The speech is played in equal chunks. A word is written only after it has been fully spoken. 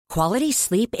Quality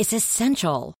sleep is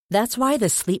essential. That's why the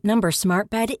Sleep Number Smart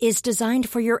Bed is designed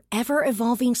for your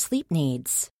ever-evolving sleep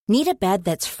needs. Need a bed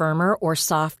that's firmer or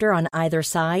softer on either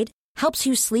side? Helps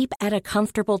you sleep at a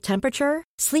comfortable temperature?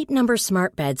 Sleep Number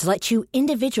Smart Beds let you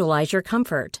individualize your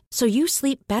comfort, so you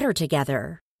sleep better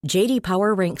together. J.D.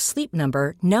 Power ranks Sleep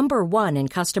Number number 1 in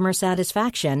customer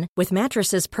satisfaction with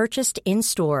mattresses purchased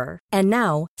in-store. And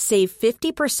now, save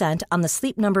 50% on the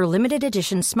Sleep Number Limited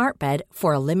Edition Smart Bed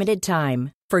for a limited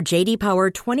time. For J.D. Power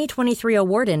 2023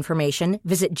 award information,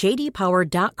 visit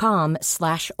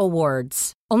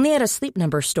jdpower.com/awards. Only at a Sleep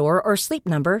Number store or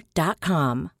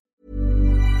sleepnumber.com.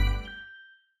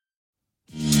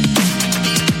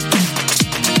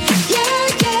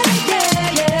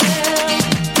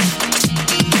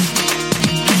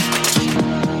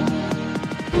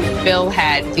 Bill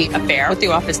had the affair with the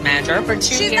office manager for 2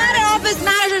 years. She's not an office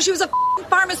manager. She was a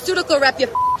pharmaceutical rep, you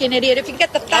idiot. If you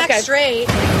get the facts straight.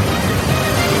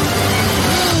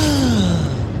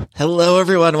 Hello,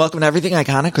 everyone. Welcome to Everything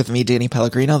Iconic with me, Danny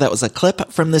Pellegrino. That was a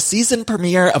clip from the season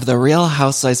premiere of The Real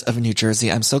Housewives of New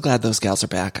Jersey. I'm so glad those gals are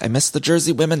back. I miss the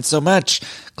Jersey women so much.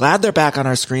 Glad they're back on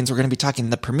our screens. We're going to be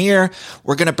talking the premiere.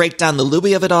 We're going to break down the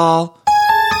Louis of it all.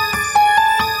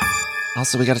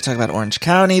 Also, we got to talk about Orange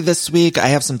County this week. I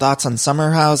have some thoughts on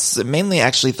Summer House, mainly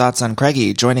actually thoughts on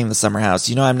Craigie joining the Summer House.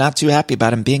 You know, I'm not too happy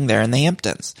about him being there in the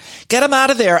Hamptons. Get him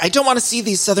out of there. I don't want to see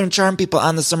these Southern Charm people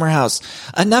on the Summer House.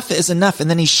 Enough is enough. And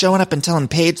then he's showing up and telling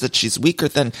Paige that she's weaker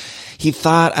than he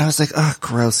thought. I was like, oh,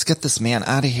 gross. Get this man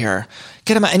out of here.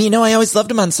 Get him out. And you know, I always loved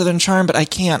him on Southern Charm, but I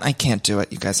can't do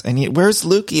it, you guys. Where's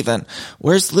Luke even?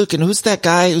 Where's Luke? And who's that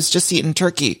guy who's just eating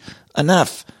turkey?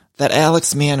 Enough. That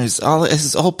Alex man his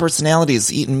whole personality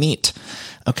is eating meat.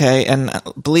 Okay. And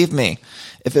believe me,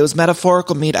 if it was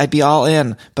metaphorical meat, I'd be all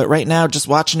in. But right now, just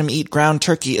watching him eat ground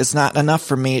turkey is not enough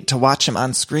for me to watch him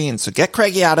on screen. So get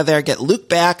Craigie out of there, get Luke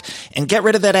back, and get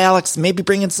rid of that Alex. Maybe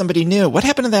bring in somebody new. What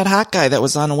happened to that hot guy that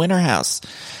was on Winter House?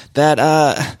 Come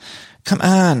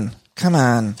on.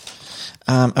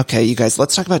 Okay, you guys,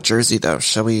 let's talk about Jersey, though.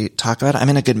 Shall we talk about it? I'm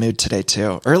in a good mood today,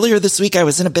 too. Earlier this week, I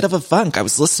was in a bit of a funk. I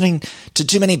was listening to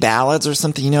too many ballads or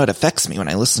something. You know, it affects me when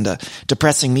I listen to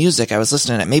depressing music. I was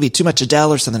listening to maybe too much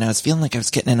Adele or something. I was feeling like I was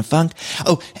getting in a funk.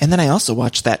 Oh, and then I also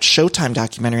watched that Showtime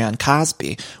documentary on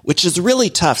Cosby, which is really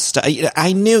tough stuff.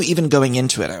 I knew even going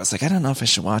into it, I was like, I don't know if I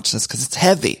should watch this because it's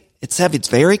heavy. It's heavy. It's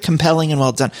very compelling and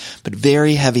well done, but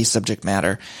very heavy subject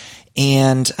matter.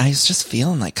 And I was just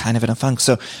feeling like kind of in a funk.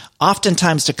 So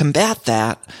oftentimes to combat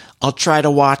that, I'll try to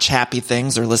watch happy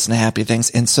things or listen to happy things.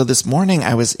 And so this morning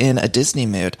I was in a Disney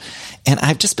mood and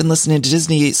I've just been listening to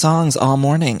Disney songs all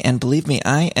morning. And believe me,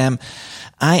 I am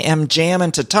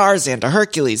jamming to Tarzan, to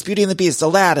Hercules, Beauty and the Beast,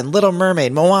 Aladdin, Little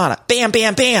Mermaid, Moana, bam,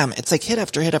 bam, bam. It's like hit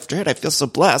after hit after hit. I feel so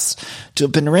blessed to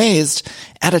have been raised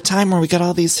at a time where we got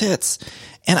all these hits.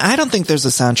 And I don't think there's a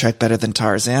soundtrack better than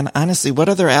Tarzan. Honestly, what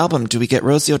other album do we get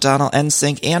Rosie O'Donnell,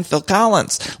 NSYNC, and Phil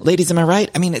Collins? Ladies, am I right?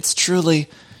 I mean, it's truly,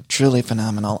 truly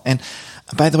phenomenal. And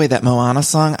by the way, that Moana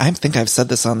song, I think I've said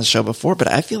this on the show before,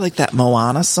 but I feel like that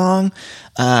Moana song,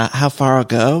 How Far I'll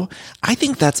Go, I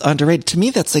think that's underrated. To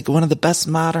me, that's like one of the best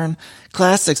modern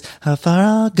classics. How Far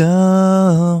I'll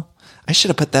Go. I should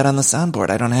have put that on the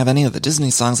soundboard. I don't have any of the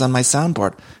Disney songs on my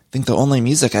soundboard. I think the only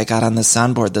music I got on this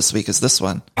soundboard this week is this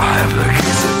one. I have the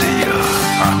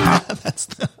quesadilla. That's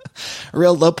the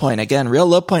real low point. Again, real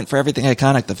low point for Everything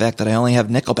Iconic. The fact that I only have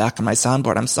Nickelback on my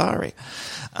soundboard. I'm sorry.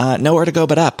 Nowhere to go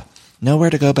but up. Nowhere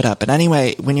to go but up. But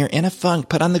anyway, when you're in a funk,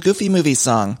 put on the Goofy Movie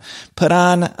song. Put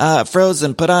on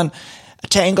Frozen. Put on a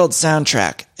Tangled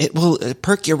soundtrack. It will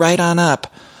perk you right on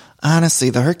up. Honestly,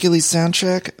 the Hercules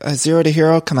soundtrack, Zero to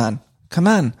Hero, come on.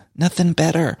 Nothing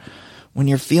better. When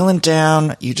you're feeling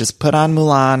down, you just put on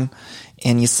Mulan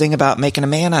and you sing about making a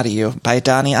man out of you by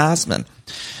Donny Osmond.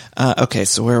 Okay,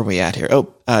 so where are we at here?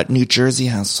 New Jersey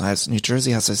Housewives.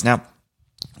 Now,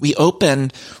 we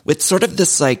opened with sort of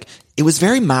this it was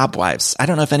very Mob Wives. I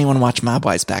don't know if anyone watched Mob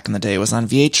Wives back in the day. It was on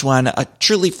VH1, a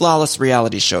truly flawless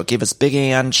reality show. It gave us Big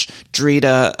Ange,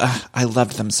 Drita. I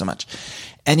loved them so much.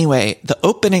 Anyway, the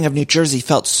opening of New Jersey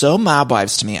felt so Mob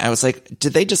Wives to me. I was like,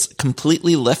 did they just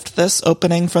completely lift this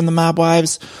opening from the Mob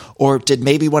Wives? Or did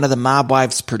maybe one of the Mob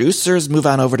Wives producers move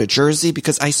on over to Jersey?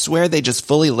 Because I swear they just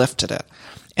fully lifted it.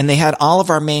 And they had all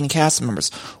of our main cast members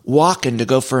walking to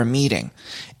go for a meeting.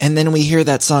 And then we hear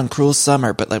that song, Cruel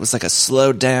Summer, but it was like a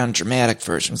slowed down, dramatic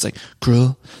version. It was like,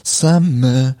 Cruel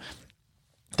Summer.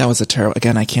 That was a terrible,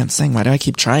 again, I can't sing. Why do I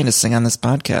keep trying to sing on this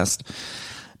podcast?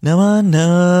 No one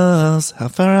knows how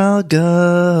far I'll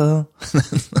go.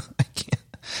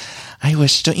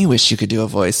 don't you wish you could do a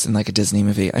voice in like a Disney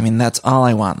movie? I mean, that's all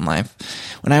I want in life.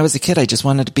 When I was a kid, I just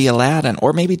wanted to be Aladdin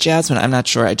or maybe Jasmine. I'm not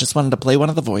sure. I just wanted to play one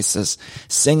of the voices,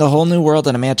 sing a whole new world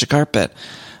on a magic carpet.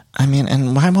 I mean,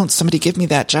 and why won't somebody give me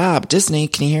that job? Disney,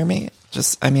 can you hear me?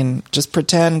 Just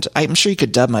pretend. I'm sure you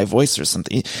could dub my voice or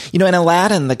something. You know, in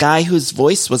Aladdin, the guy whose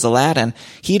voice was Aladdin,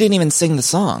 he didn't even sing the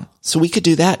song. So we could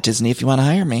do that, Disney, if you want to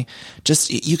hire me.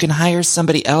 You can hire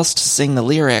somebody else to sing the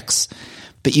lyrics,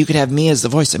 but you could have me as the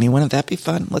voice. I mean, wouldn't that be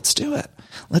fun? Let's do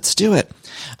it.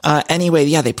 Anyway,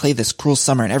 yeah, they play this Cruel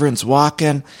Summer and everyone's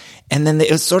walking. And then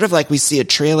it was sort of like we see a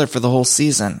trailer for the whole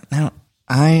season. Now,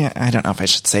 I don't know if I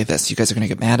should say this. You guys are going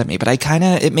to get mad at me, but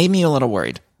it made me a little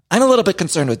worried. I'm a little bit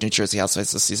concerned with New Jersey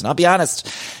Housewives this season. I'll be honest.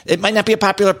 It might not be a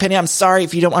popular opinion. I'm sorry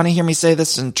if you don't want to hear me say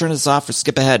this and turn this off or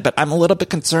skip ahead, but I'm a little bit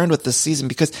concerned with this season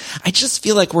because I just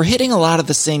feel like we're hitting a lot of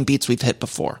the same beats we've hit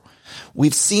before.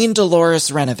 We've seen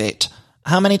Dolores renovate.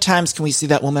 How many times can we see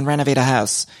that woman renovate a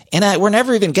house? And we're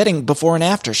never even getting before and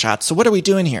after shots. So what are we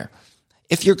doing here?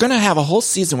 If you're going to have a whole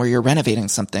season where you're renovating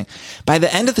something, by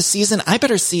the end of the season, I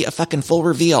better see a fucking full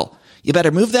reveal. You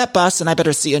better move that bus and I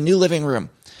better see a new living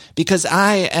room. Because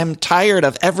I am tired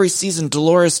of every season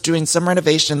Dolores doing some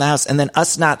renovation in the house and then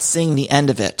us not seeing the end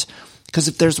of it. Because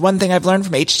if there's one thing I've learned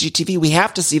from HGTV, we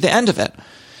have to see the end of it.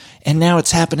 And now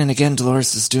it's happening again.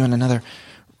 Dolores is doing another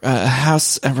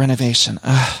house renovation.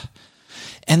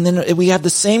 And then we have the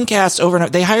same cast over and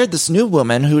over. They hired this new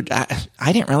woman who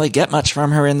I didn't really get much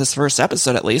from her in this first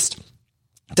episode, at least.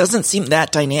 Doesn't seem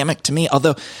that dynamic to me,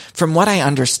 although from what I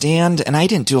understand, and I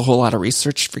didn't do a whole lot of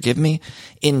research, forgive me,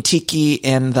 in Tiki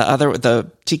and the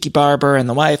Tiki Barber and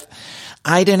the wife,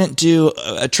 I didn't do,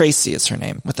 Tracy is her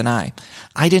name, with an I.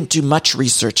 I didn't do much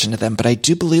research into them, but I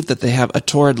do believe that they have a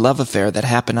torrid love affair that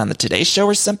happened on the Today Show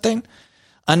or something.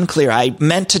 Unclear. I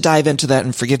meant to dive into that,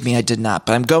 and forgive me, I did not,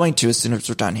 but I'm going to as soon as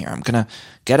we're done here. I'm going to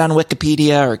get on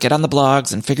Wikipedia or get on the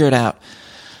blogs and figure it out.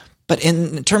 But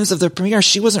in terms of the premiere,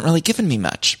 she wasn't really giving me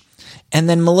much. And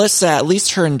then Melissa, at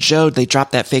least her and Joe, they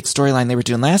dropped that fake storyline they were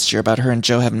doing last year about her and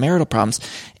Joe having marital problems.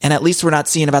 And at least we're not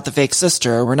seeing about the fake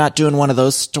sister. We're not doing one of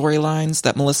those storylines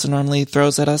that Melissa normally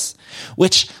throws at us,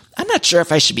 which I'm not sure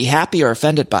if I should be happy or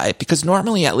offended by it, because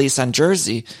normally, at least on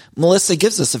Jersey, Melissa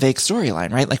gives us a fake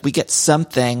storyline, right? Like we get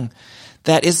something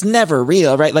that is never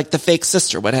real, right? Like the fake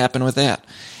sister, what happened with that?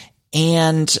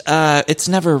 And it's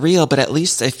never real, but at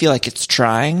least I feel like it's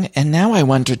trying. And now I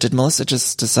wonder, did Melissa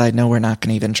just decide, no, we're not going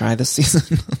to even try this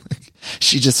season?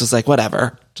 She just was like,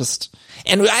 whatever.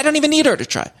 And I don't even need her to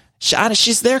try.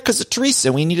 She's there because of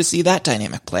Teresa. We need to see that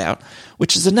dynamic play out,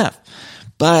 which is enough.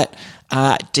 But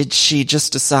did she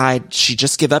just decide she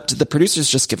just give up? Did the producers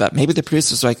just give up? Maybe the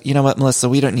producers were like, you know what, Melissa,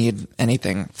 we don't need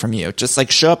anything from you. Just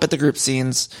like show up at the group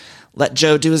scenes, let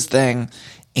Joe do his thing.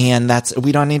 And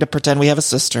we don't need to pretend we have a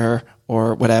sister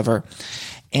or whatever.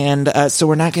 And so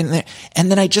we're not getting there. And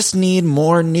then I just need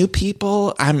more new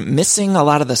people. I'm missing a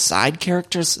lot of the side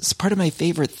characters. It's part of my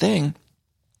favorite thing.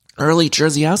 Early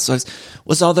Jersey Housewives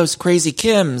was all those crazy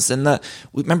Kims. And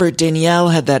remember Danielle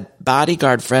had that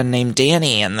bodyguard friend named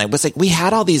Danny. And it was like, we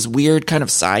had all these weird kind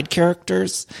of side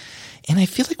characters. And I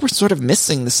feel like we're sort of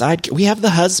missing the side. We have the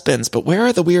husbands, but where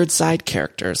are the weird side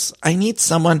characters? I need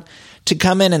someone to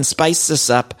come in and spice this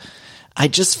up. I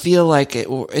just feel like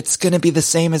it's going to be the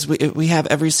same as we have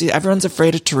every season. Everyone's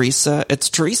afraid of Teresa. It's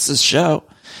Teresa's show.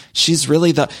 She's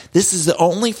really this is the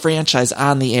only franchise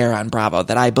on the air on Bravo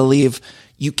that I believe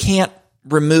you can't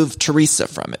remove Teresa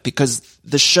from it, because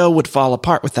the show would fall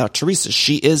apart without Teresa.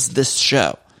 She is this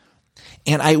show.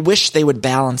 And I wish they would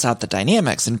balance out the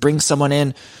dynamics and bring someone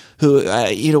in who,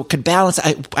 could balance.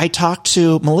 I talked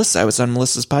to Melissa. I was on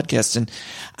Melissa's podcast and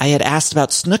I had asked about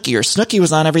Snooki, or Snooki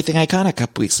was on Everything Iconic a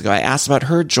couple weeks ago. I asked about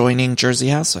her joining Jersey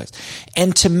Housewives.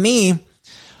 And to me,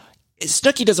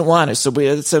 Snooki doesn't want to, so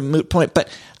it's a moot point. But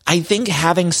I think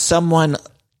having someone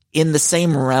in the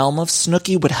same realm of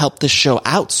Snooki would help the show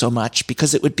out so much,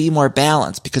 because it would be more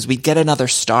balanced, because we'd get another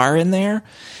star in there.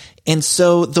 And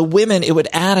so the women, it would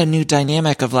add a new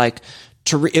dynamic of like,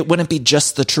 it wouldn't be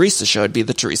just the Teresa show. It'd be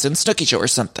the Teresa and Snooki show or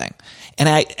something. And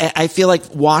I feel like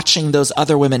watching those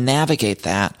other women navigate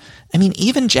that. I mean,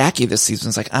 even Jackie this season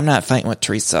was like, I'm not fighting with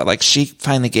Teresa. Like she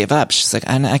finally gave up. She's like,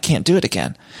 I can't do it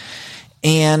again.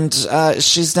 And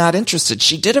she's not interested.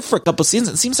 She did it for a couple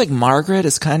seasons. It seems like Margaret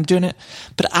is kind of doing it.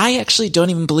 But I actually don't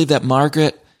even believe that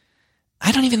Margaret,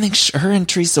 I don't even think her and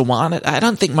Teresa wanted. I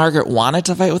don't think Margaret wanted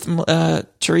to fight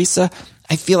with Teresa.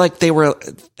 I feel like they were,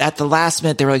 at the last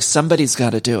minute, they were like, somebody's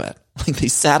got to do it. Like they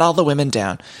sat all the women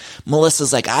down.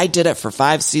 Melissa's like, I did it for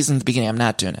 5 seasons at the beginning. I'm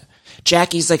not doing it.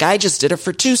 Jackie's like, I just did it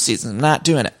for 2 seasons. I'm not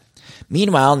doing it.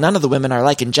 Meanwhile, none of the women are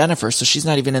liking Jennifer, so she's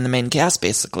not even in the main cast,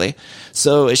 basically.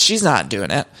 So she's not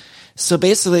doing it. So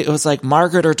basically, it was like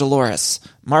Margaret or Dolores.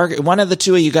 One of the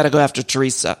two of you got to go after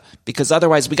Teresa, because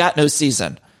otherwise we got no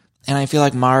season. And I feel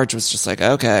like Marge was just like,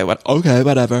 okay,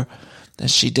 whatever. And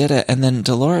she did it. And then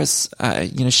Dolores,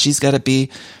 she's got to be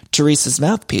Teresa's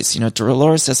mouthpiece.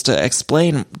 Dolores has to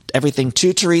explain everything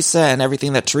to Teresa, and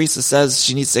everything that Teresa says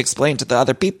she needs to explain to the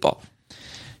other people.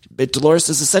 But Dolores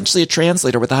is essentially a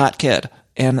translator with a hot kid.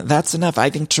 And that's enough. I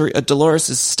think Dolores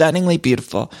is stunningly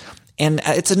beautiful. And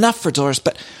it's enough for Dolores.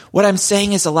 But what I'm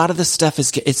saying is a lot of this stuff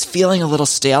it's feeling a little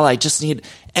stale. I just need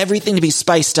everything to be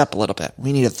spiced up a little bit.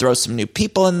 We need to throw some new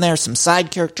people in there, some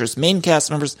side characters, main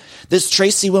cast members. This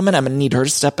Tracy woman, I'm going to need her to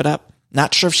step it up.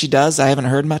 Not sure if she does. I haven't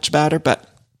heard much about her, but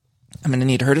I'm going to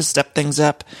need her to step things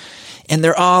up. And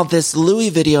they're all this Louis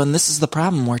video. And this is the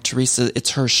problem where Teresa,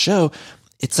 it's her show.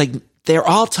 It's like they're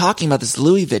all talking about this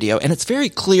Louis video. And it's very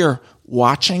clear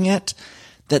watching it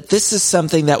that this is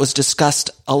something that was discussed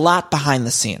a lot behind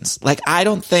the scenes. Like, I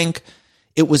don't think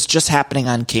it was just happening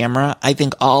on camera. I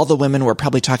think all the women were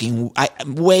probably talking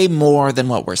way more than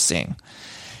what we're seeing.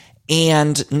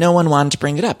 And no one wanted to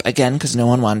bring it up, again, because no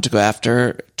one wanted to go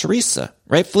after Teresa.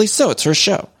 Rightfully so. It's her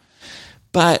show.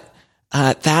 But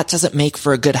that doesn't make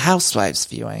for a good Housewives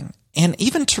viewing. And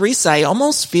even Teresa, I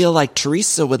almost feel like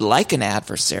Teresa would like an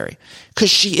adversary, because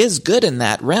she is good in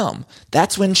that realm.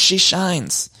 That's when she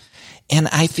shines. And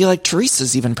I feel like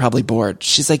Teresa's even probably bored.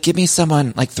 She's like, give me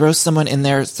someone, like throw someone in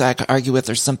there so I can argue with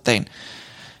or something.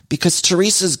 Because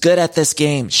Teresa's good at this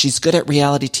game. She's good at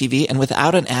reality TV. And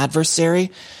without an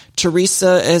adversary,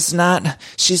 Teresa is not,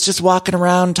 she's just walking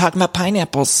around talking about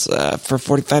pineapples for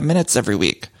 45 minutes every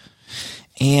week.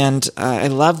 And I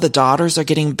love the daughters are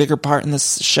getting a bigger part in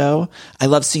this show. I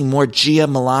love seeing more Gia,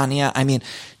 Melania. I mean,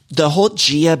 the whole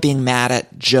Gia being mad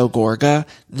at Joe Gorga,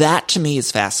 that to me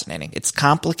is fascinating. It's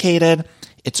complicated.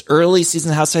 It's early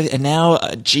season Housewives, and now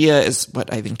Gia is,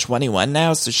 21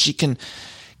 now, so she can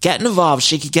get involved.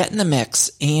 She can get in the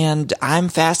mix, and I'm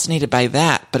fascinated by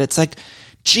that. But it's like,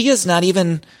 Gia's not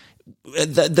even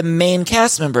the main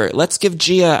cast member. Let's give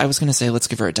Gia, I was going to say let's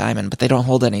give her a diamond, but they don't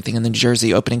hold anything in the New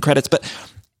Jersey opening credits. But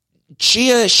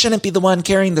Gia shouldn't be the one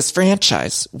carrying this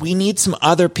franchise. We need some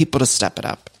other people to step it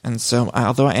up. And so,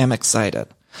 although I am excited.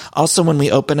 Also, when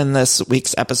we open in this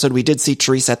week's episode, we did see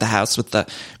Teresa at the house with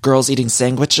the girls eating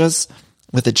sandwiches,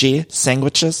 with a G,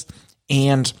 sandwiches.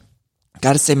 And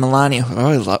gotta say, Melania,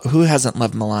 who hasn't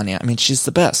loved Melania? I mean, she's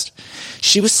the best.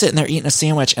 She was sitting there eating a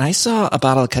sandwich, and I saw a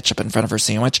bottle of ketchup in front of her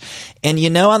sandwich. And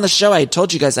on the show, I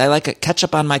told you guys I like a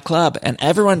ketchup on my club, and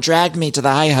everyone dragged me to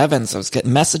the high heavens. I was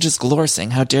getting messages galore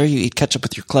saying, how dare you eat ketchup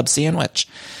with your club sandwich?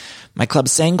 My club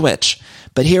sandwich.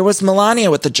 But here was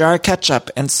Melania with the jar of ketchup.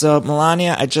 And so,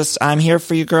 Melania, I'm here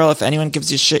for you, girl. If anyone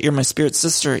gives you shit, you're my spirit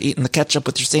sister eating the ketchup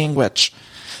with your sandwich.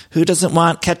 Who doesn't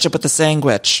want ketchup with a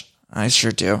sandwich? I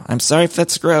sure do. I'm sorry if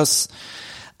that's gross.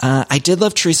 I did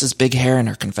love Teresa's big hair in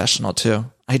her confessional,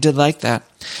 too. I did like that.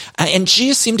 And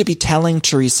she seemed to be telling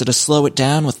Teresa to slow it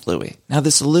down with Louis. Now,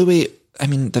 this Louis,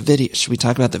 the video, should we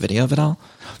talk about the video of it all?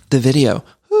 The video.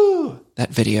 That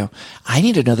video. I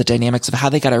need to know the dynamics of how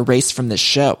they got erased from this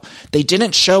show. They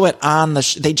didn't show it on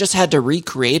they just had to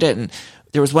recreate it. And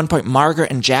there was one point Margaret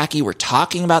and Jackie were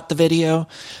talking about the video,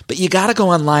 but you got to go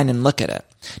online and look at it.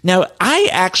 Now, I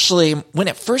actually, when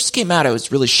it first came out, I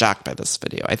was really shocked by this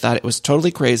video. I thought it was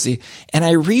totally crazy. And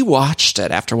I rewatched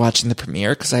it after watching the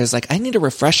premiere because I was like, I need a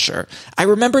refresher. I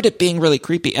remembered it being really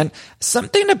creepy. And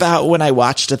something about when I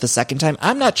watched it the second time,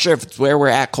 I'm not sure if it's where we're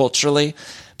at culturally,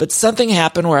 but something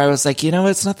happened where I was like,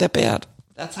 it's not that bad.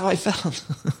 That's how I felt.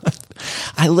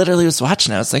 I literally was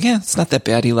watching it. I was like, it's not that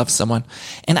bad. He loves someone.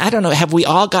 And I don't know, have we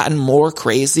all gotten more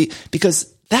crazy?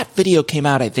 Because that video came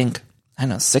out, I think,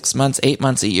 6 months, 8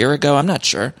 months, a year ago. I'm not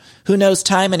sure. Who knows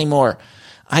time anymore?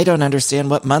 I don't understand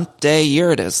what month, day,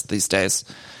 year it is these days.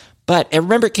 But I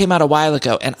remember it came out a while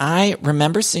ago, and I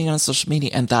remember seeing it on social media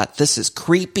and thought, this is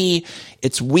creepy.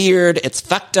 It's weird. It's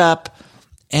fucked up.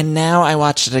 And now I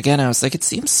watched it again. I was like, it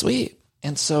seems sweet.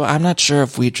 And so I'm not sure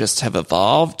if we just have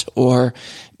evolved or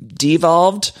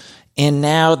devolved. And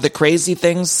now the crazy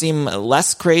things seem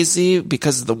less crazy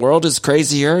because the world is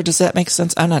crazier. Does that make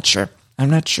sense? I'm not sure.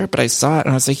 But I saw it and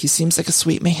I was like, he seems like a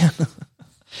sweet man.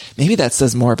 Maybe that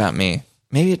says more about me.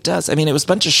 Maybe it does. It was a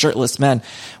bunch of shirtless men,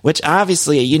 which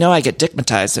obviously, I get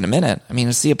dickmatized in a minute.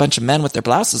 I see a bunch of men with their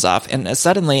blouses off and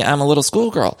suddenly I'm a little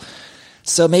schoolgirl.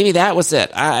 So maybe that was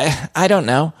it. I don't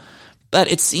know. But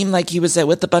it seemed like he was there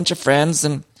with a bunch of friends.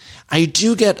 And I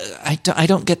don't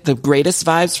get the greatest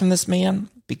vibes from this man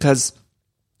because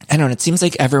I don't know, it seems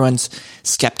like everyone's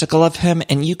skeptical of him,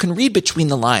 and you can read between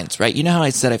the lines, right? You know how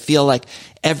I said I feel like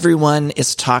everyone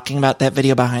is talking about that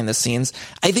video behind the scenes?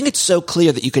 I think it's so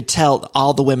clear that you could tell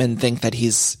all the women think that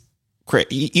he's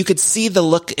you could see the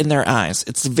look in their eyes.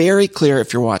 It's very clear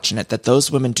if you're watching it that those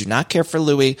women do not care for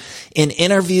Louis. In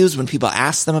interviews, when people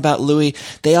ask them about Louis,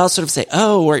 they all sort of say,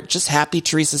 oh, we're just happy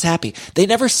Teresa's happy. They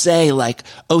never say like,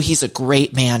 oh, he's a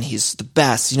great man, he's the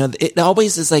best. You know, it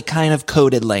always is like kind of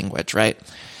coded language, right?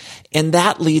 And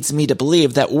that leads me to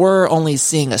believe that we're only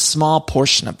seeing a small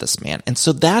portion of this man. And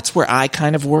so that's where I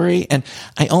kind of worry. And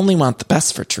I only want the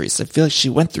best for Teresa. I feel like she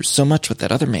went through so much with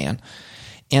that other man.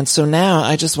 And so now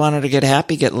I just want her to get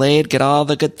happy, get laid, get all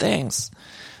the good things.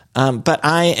 But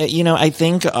I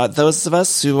think those of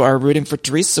us who are rooting for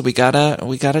Teresa, we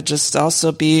gotta just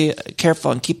also be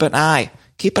careful and keep an eye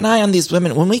on these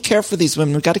women. When we care for these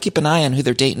women, we got to keep an eye on who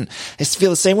they're dating. I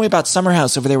feel the same way about Summer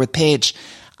House over there with Paige.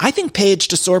 I think Paige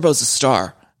DeSorbo's a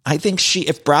star. I think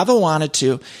if Bravo wanted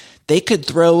to, they could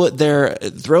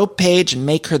throw Paige and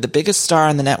make her the biggest star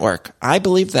on the network. I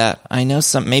believe that. I know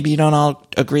maybe you don't all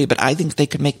agree, but I think they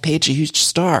could make Paige a huge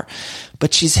star.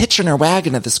 But she's hitching her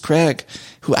wagon to this Craig,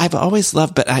 who I've always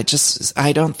loved, but I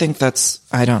don't think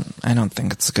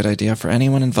it's a good idea for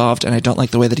anyone involved, and I don't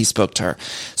like the way that he spoke to her.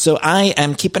 So I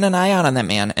am keeping an eye out on that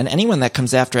man, and anyone that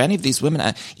comes after any of these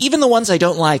women, even the ones I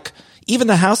don't like, even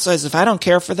the housewives, if I don't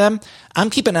care for them,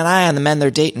 I'm keeping an eye on the men they're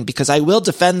dating, because I will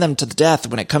defend them to the death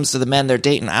when it comes to the men they're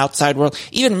dating outside world.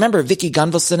 Even remember Vicky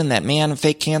Gunvalson and that man with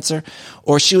fake cancer?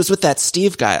 Or she was with that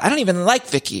Steve guy. I don't even like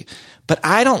Vicky, but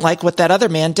I don't like what that other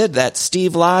man did, that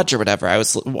Steve Lodge or whatever. I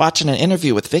was watching an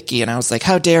interview with Vicky and I was like,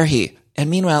 how dare he? And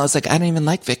meanwhile, I was like, I don't even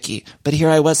like Vicky, but here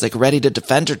I was like ready to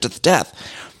defend her to the death.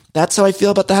 That's how I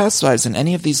feel about the housewives and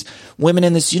any of these women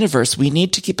in this universe. We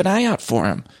need to keep an eye out for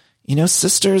them. You know,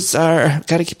 sisters got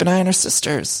to keep an eye on our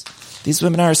sisters. These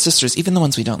women are our sisters, even the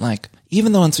ones we don't like.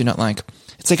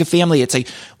 It's like a family. It's like,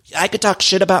 I could talk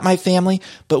shit about my family,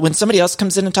 but when somebody else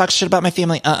comes in and talks shit about my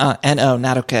family, N-O,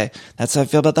 not okay. That's how I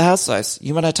feel about the housewives.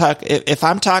 You want to talk, if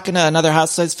I'm talking to another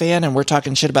housewives fan and we're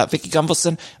talking shit about Vicky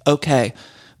Gunvalson, okay.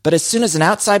 But as soon as an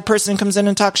outside person comes in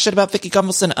and talks shit about Vicky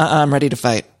Gunvalson, I'm ready to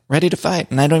fight.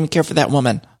 And I don't even care for that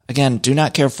woman. Again, do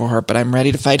not care for her, but I'm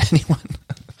ready to fight anyone.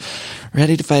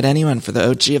 Ready to fight anyone for the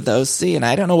OG of the OC, and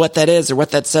I don't know what that is or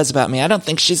what that says about me. I don't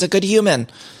think she's a good human.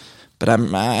 But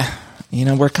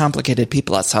we're complicated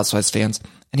people, us Housewives fans.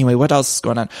 Anyway, what else is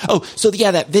going on? Oh, so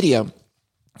yeah, that video,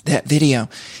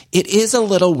 it is a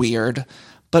little weird,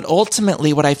 but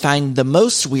ultimately what I find the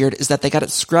most weird is that they got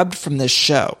it scrubbed from this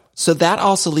show. So that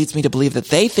also leads me to believe that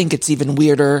they think it's even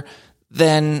weirder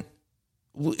than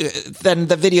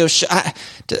the video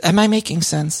am I making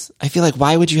sense? I feel like,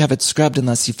 why would you have it scrubbed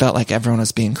unless you felt like everyone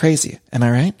was being crazy? Am I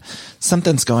right?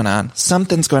 Something's going on.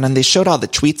 They showed all the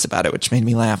tweets about it, which made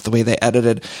me laugh, the way they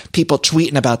edited people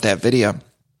tweeting about that video.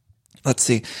 Let's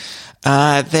see.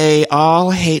 They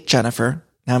all hate Jennifer.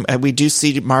 Now, we do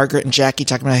see Margaret and Jackie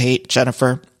talking about hate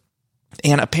Jennifer.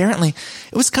 And apparently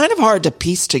it was kind of hard to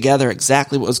piece together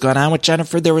exactly what was going on with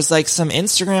Jennifer. There was like some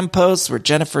Instagram posts where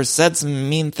Jennifer said some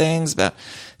mean things about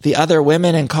the other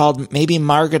women and maybe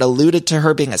Margaret alluded to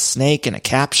her being a snake in a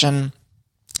caption.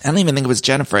 I don't even think it was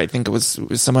Jennifer. I think it was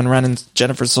someone running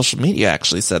Jennifer's social media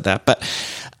actually said that. But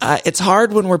it's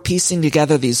hard when we're piecing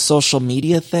together these social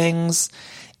media things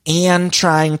and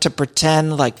trying to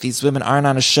pretend like these women aren't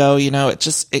on a show. You know,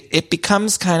 it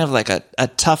becomes kind of like a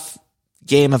tough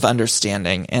game of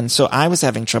understanding. And so I was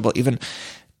having trouble even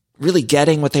really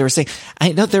getting what they were saying.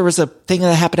 I know there was a thing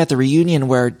that happened at the reunion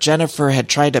where Jennifer had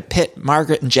tried to pit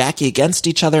Margaret and Jackie against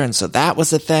each other, and so that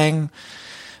was a thing.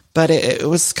 But it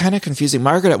was kind of confusing.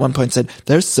 Margaret at one point said,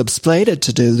 "They're subsplated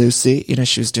to do Lucy." You know,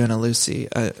 she was doing a Lucy,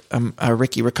 a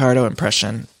Ricky Ricardo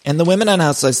impression. And the women on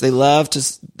Housewives, they love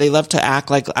to act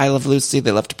like I Love Lucy.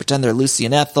 They love to pretend they're Lucy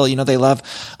and Ethel. You know, they love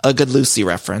a good Lucy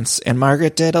reference. And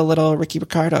Margaret did a little Ricky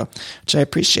Ricardo, which I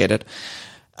appreciated.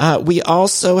 We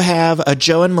also have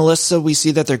Joe and Melissa. We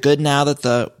see that they're good now that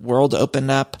the world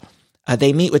opened up.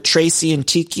 They meet with Tracy and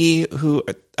Tiki, who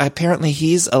apparently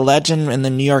he's a legend in the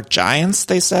New York Giants,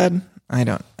 they said. I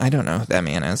don't know who that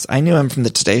man is. I knew him from the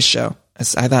Today Show.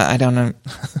 I don't know.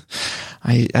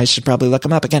 I should probably look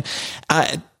him up again.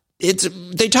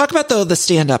 They talk about the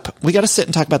stand-up. We got to sit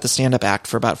and talk about the stand-up act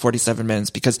for about 47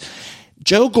 minutes because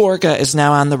Joe Gorga is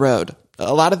now on the road.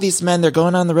 A lot of these men, they're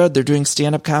going on the road. They're doing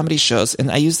stand-up comedy shows. And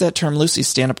I use that term loosely,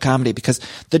 stand-up comedy, because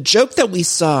the joke that we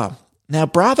saw, now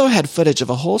Bravo had footage of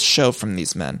a whole show from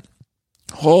these men.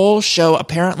 Whole show.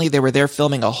 Apparently they were there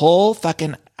filming a whole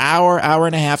fucking hour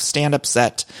and a half stand-up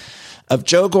set of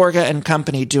Joe Gorga and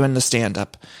company doing the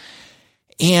stand-up.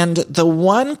 And the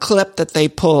one clip that they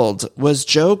pulled was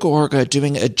Joe Gorga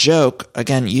doing a joke,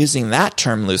 again, using that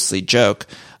term loosely, joke,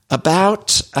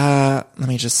 about, let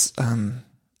me just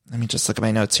look at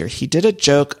my notes here. He did a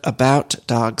joke about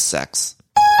dog sex.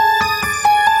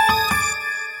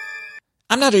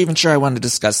 I'm not even sure I want to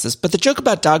discuss this, but the joke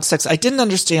about dog sex, I didn't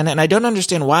understand, and I don't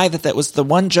understand why that was the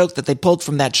one joke that they pulled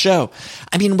from that show.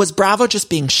 I mean, was Bravo just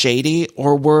being shady,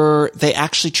 or were they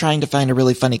actually trying to find a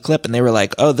really funny clip, and they were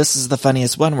like, oh, this is the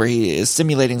funniest one where he is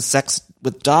simulating sex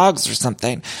with dogs or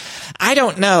something? I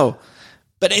don't know.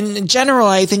 But in general,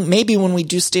 I think maybe when we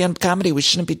do stand-up comedy, we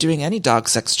shouldn't be doing any dog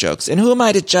sex jokes. And who am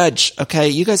I to judge? Okay,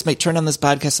 you guys might turn on this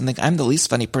podcast and think I'm the least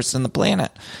funny person on the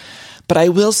planet. But I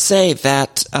will say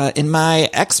that, in my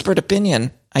expert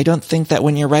opinion, I don't think that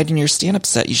when you're writing your stand-up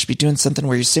set, you should be doing something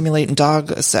where you're simulating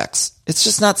dog sex. It's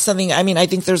just not something, I mean, I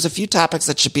think there's a few topics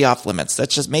that should be off limits.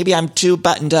 That's just, maybe I'm too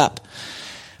buttoned up.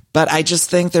 But I just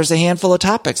think there's a handful of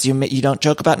topics. You don't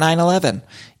joke about 9/11.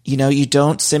 You know, you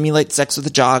don't simulate sex with a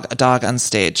dog on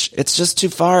stage. It's just too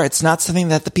far. It's not something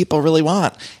that the people really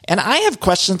want. And I have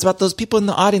questions about those people in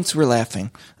the audience who were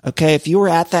laughing. Okay, if you were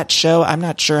at that show, I'm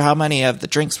not sure how many of the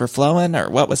drinks were flowing or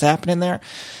what was happening there,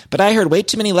 but I heard way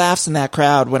too many laughs in that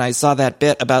crowd when I saw that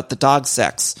bit about the dog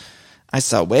sex. I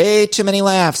saw way too many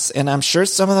laughs, and I'm sure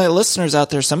some of the listeners out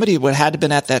there, somebody would had to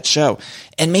been at that show.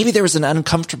 And maybe there was an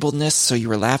uncomfortableness, so you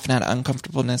were laughing at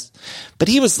uncomfortableness. But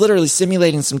he was literally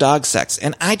simulating some dog sex,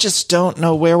 and I just don't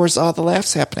know where was all the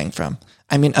laughs happening from.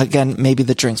 I mean, again, maybe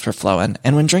the drinks were flowing.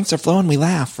 And when drinks are flowing, we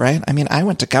laugh, right? I mean, I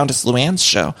went to Countess Luann's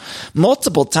show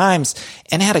multiple times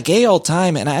and had a gay old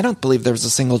time, and I don't believe there was a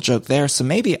single joke there. So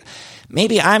maybe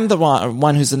I'm the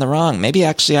one who's in the wrong. Maybe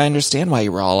actually I understand why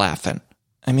you were all laughing.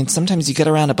 I mean, sometimes you get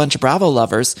around a bunch of Bravo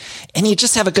lovers and you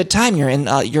just have a good time. Your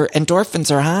endorphins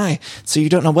are high, so you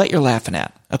don't know what you're laughing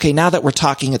at. Okay, now that we're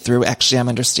talking it through, actually, I'm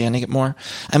understanding it more.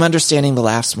 I'm understanding the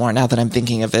laughs more now that I'm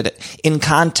thinking of it in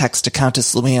context to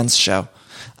Countess Luann's show.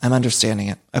 I'm understanding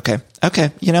it. Okay.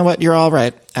 You know what? You're all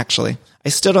right, actually. I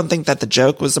still don't think that the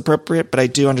joke was appropriate, but I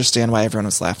do understand why everyone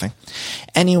was laughing.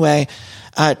 Anyway,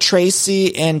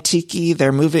 Tracy and Tiki,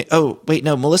 they're moving. Oh, wait,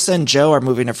 no. Melissa and Joe are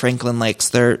moving to Franklin Lakes.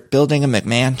 They're building a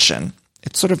McMansion.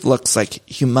 It sort of looks like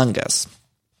humongous.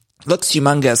 Looks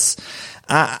humongous.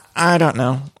 I don't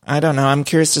know. I'm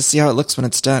curious to see how it looks when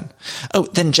it's done. Oh,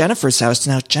 then Jennifer's house.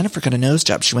 Now, Jennifer got a nose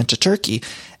job. She went to Turkey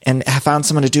and found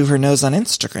someone to do her nose on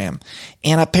Instagram.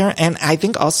 And I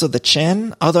think also the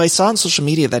chin, although I saw on social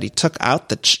media that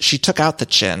she took out the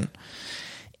chin.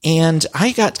 And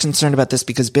I got concerned about this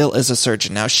because Bill is a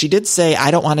surgeon. Now, she did say, I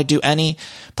don't want to do any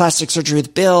plastic surgery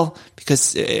with Bill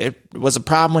because it was a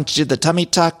problem when she did the tummy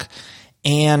tuck.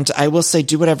 And I will say,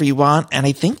 do whatever you want. And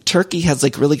I think Turkey has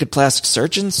like really good plastic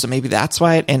surgeons. So maybe that's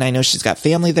why. And I know she's got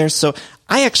family there. So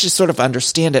I actually sort of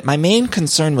understand it. My main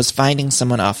concern was finding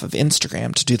someone off of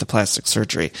Instagram to do the plastic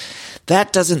surgery.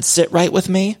 That doesn't sit right with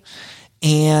me.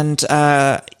 And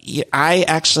I'm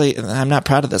not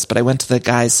proud of this, but I went to the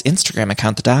guy's Instagram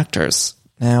account, the doctor's.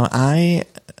 Now, I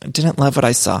didn't love what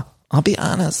I saw. I'll be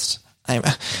honest.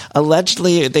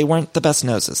 Allegedly, they weren't the best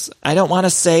noses. I don't want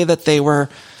to say that they were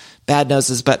bad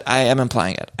noses, but I am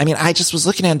implying it. I mean, I just was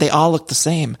looking at them. They all look the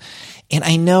same. And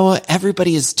I know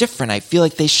everybody is different. I feel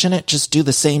like they shouldn't just do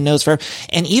the same nose for,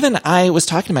 and even I was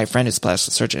talking to my friend who's a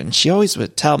plastic surgeon, and she always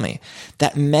would tell me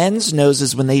that men's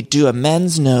noses, when they do a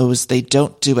men's nose, they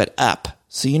don't do it up.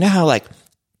 So you know how like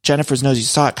Jennifer's nose, you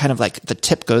saw it kind of like the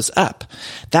tip goes up.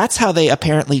 That's how they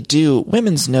apparently do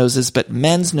women's noses, but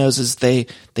men's noses, they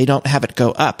don't have it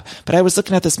go up. But I was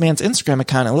looking at this man's Instagram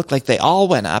account and it looked like they all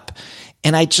went up.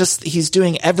 And he's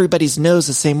doing everybody's nose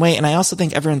the same way. And I also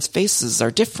think everyone's faces are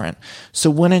different.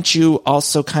 So wouldn't you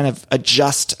also kind of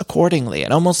adjust accordingly?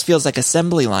 It almost feels like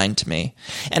assembly line to me.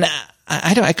 And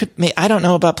I don't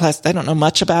know about plastic. I don't know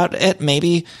much about it.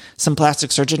 Maybe some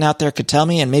plastic surgeon out there could tell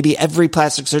me, and maybe every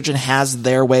plastic surgeon has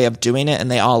their way of doing it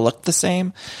and they all look the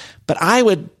same. But I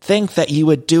would think that you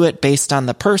would do it based on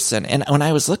the person. And when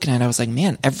I was looking at it, I was like,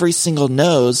 man, every single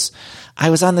nose,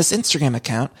 I was on this Instagram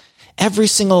account, every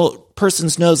single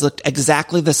person's nose looked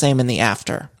exactly the same in the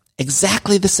after.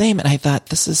 Exactly the same. And I thought,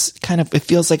 this is it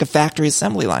feels like a factory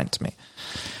assembly line to me.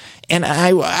 And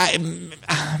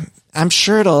I'm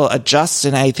sure it'll adjust.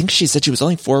 And I think she said she was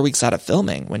only 4 weeks out of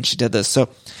filming when she did this. So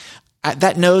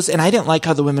that nose, and I didn't like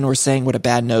how the women were saying what a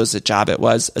bad nose job it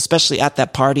was, especially at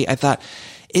that party. I thought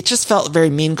it just felt very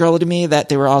mean girly to me that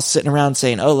they were all sitting around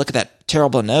saying, oh, look at that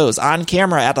terrible nose on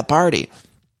camera at the party.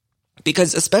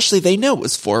 Because especially they know it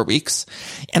was 4 weeks.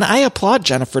 And I applaud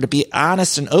Jennifer to be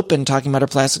honest and open talking about her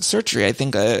plastic surgery. I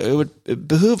think it would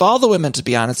behoove all the women to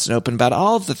be honest and open about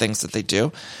all of the things that they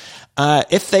do.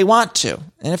 if they want to.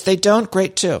 And if they don't,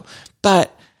 great too.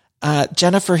 But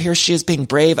Jennifer here, she is being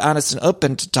brave, honest, and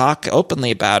open to talk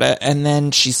openly about it. And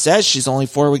then she says she's only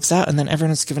 4 weeks out, and then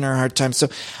everyone's giving her a hard time. So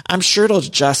I'm sure it'll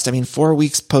adjust. 4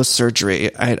 weeks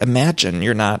post-surgery, I imagine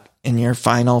you're not in your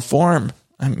final form.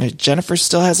 Jennifer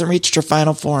still hasn't reached her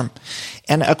final form.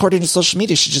 And according to social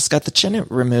media, she just got the chin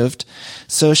removed.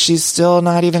 So she's still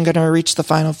not even going to reach the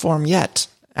final form yet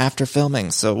after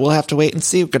filming. So we'll have to wait and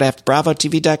see. We're going to have to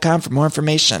bravotv.com for more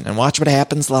information and watch what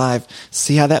happens live.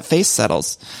 See how that face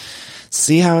settles.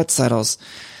 See how it settles.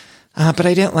 But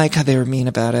I didn't like how they were mean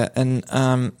about it. And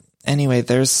anyway,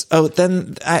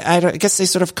 then I guess they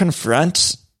sort of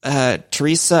confront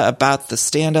Teresa about the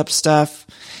stand-up stuff.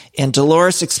 And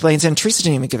Dolores explains, and Teresa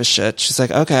didn't even give a shit. She's like,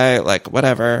 okay, like,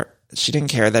 whatever. She didn't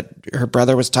care that her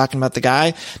brother was talking about the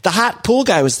guy. The hot pool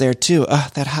guy was there too.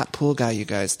 That hot pool guy, you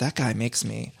guys. That guy makes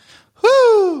me,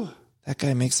 whoo! That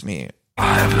guy makes me.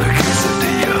 I have the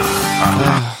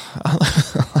quesadilla.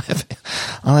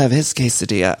 I'll have his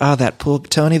quesadilla. That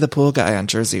Tony the pool guy on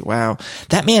Jersey. Wow.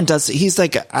 That man does, he's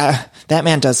like, that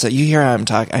man does, you hear how I'm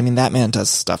talking. That man does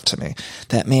stuff to me.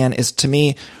 That man is, to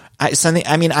me,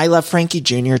 I love Frankie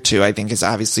Jr. too. I think is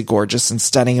obviously gorgeous and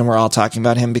stunning, and we're all talking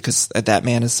about him because that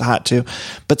man is hot too.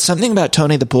 But something about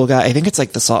Tony the pool guy, I think it's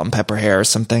like the salt and pepper hair or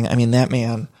something. That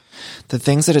man, the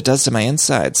things that it does to my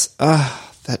insides.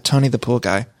 That Tony the pool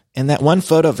guy. And that one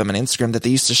photo of him on Instagram that they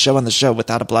used to show on the show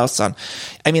without a blouse on.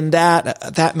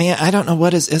 That man, I don't know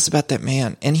what is about that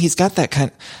man. And he's got that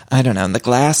kind, I don't know, and the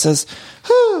glasses.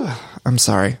 Whew, I'm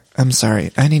sorry.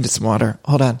 I needed some water.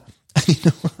 Hold on.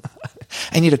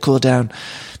 I need to cool down.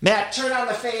 Matt, turn on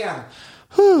the fan.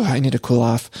 Whew, I need to cool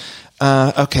off.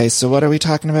 Okay, so what are we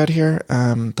talking about here?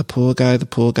 The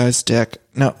pool guy's dick.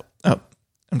 No.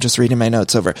 I'm just reading my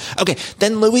notes over. Okay,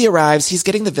 then Louis arrives. He's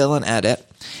getting the villain edit.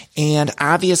 And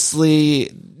obviously,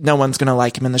 no one's going to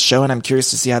like him in the show. And I'm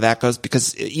curious to see how that goes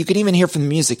because you can even hear from the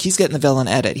music. He's getting the villain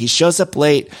edit. He shows up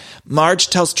late. Marge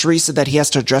tells Teresa that he has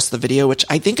to address the video, which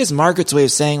I think is Margaret's way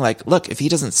of saying, like, look, if he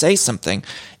doesn't say something,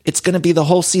 it's going to be the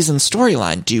whole season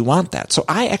storyline. Do you want that? So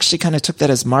I actually kind of took that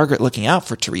as Margaret looking out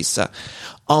for Teresa.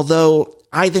 Although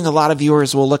I think a lot of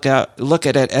viewers will look at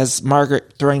it as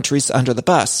Margaret throwing Teresa under the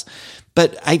bus.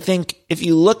 But I think if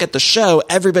you look at the show,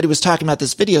 everybody was talking about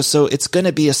this video, so it's going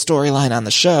to be a storyline on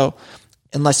the show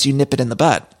unless you nip it in the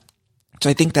bud. So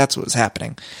I think that's what was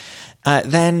happening.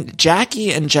 Then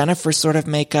Jackie and Jennifer sort of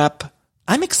make up.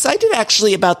 I'm excited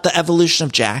actually about the evolution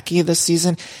of Jackie this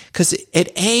season because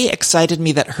it excited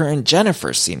me that her and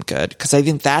Jennifer seem good because I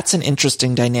think that's an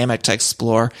interesting dynamic to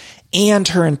explore, and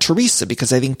her and Teresa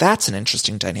because I think that's an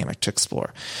interesting dynamic to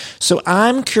explore. So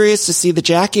I'm curious to see the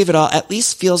Jackie of it all. At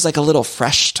least feels like a little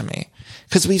fresh to me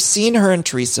because we've seen her and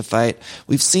Teresa fight,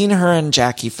 we've seen her and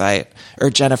Jackie fight or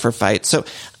Jennifer fight. So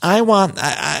I want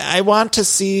to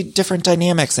see different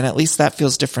dynamics, and at least that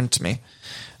feels different to me.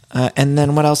 And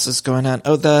then what else is going on?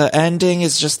 The ending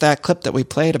is just that clip that we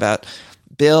played about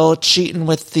Bill cheating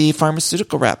with the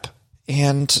pharmaceutical rep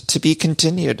and to be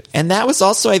continued. And that was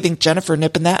also, I think, Jennifer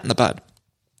nipping that in the bud.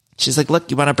 She's like, look,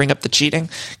 you want to bring up the cheating?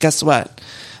 Guess what?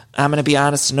 I'm going to be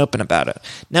honest and open about it.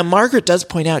 Now, Margaret does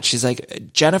point out, she's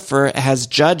like, Jennifer has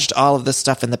judged all of this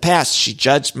stuff in the past. She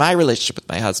judged my relationship with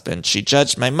my husband. She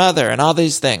judged my mother and all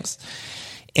these things.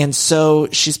 And so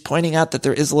she's pointing out that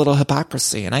there is a little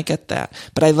hypocrisy, and I get that.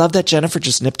 But I love that Jennifer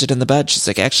just nipped it in the bud. She's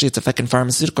like, actually, it's a fucking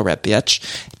pharmaceutical rep, bitch.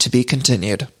 To be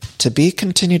continued. To be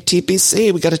continued.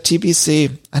 TBC. We got a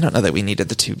TBC. I don't know that we needed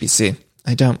the TBC.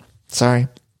 I don't. Sorry.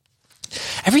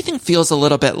 Everything feels a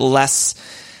little bit less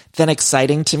than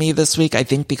exciting to me this week, I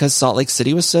think, because Salt Lake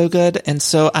City was so good. And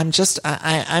so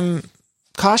I'm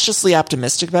cautiously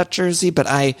optimistic about Jersey, but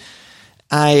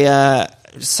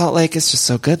Salt Lake is just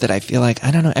so good that I feel like,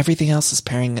 I don't know, everything else is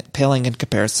paling in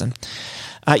comparison.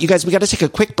 You guys, we got to take a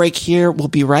quick break here. We'll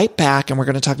be right back, and we're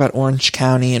going to talk about Orange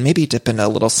County and maybe dip into a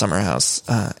little Summer House.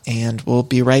 And we'll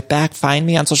be right back. Find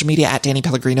me on social media at Danny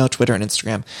Pellegrino, Twitter and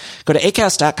Instagram. Go to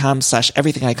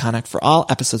acast.com/everythingiconic for all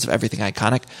episodes of Everything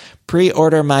Iconic.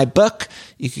 Pre-order my book.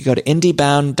 You can go to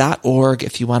indiebound.org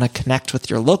if you want to connect with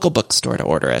your local bookstore to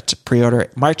order it.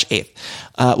 Pre-order March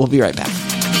 8th. We'll be right back.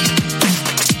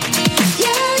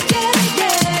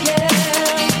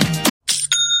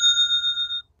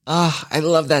 I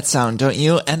love that sound, don't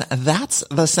you? And that's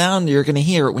the sound you're going to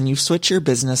hear when you switch your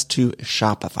business to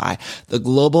Shopify, the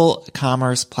global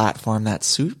commerce platform that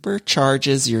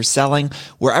supercharges your selling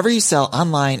wherever you sell,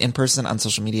 online, in person, on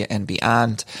social media, and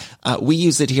beyond. We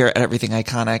use it here at Everything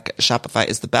Iconic. Shopify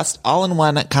is the best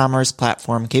all-in-one commerce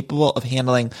platform capable of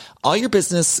handling all your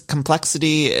business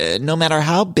complexity, no matter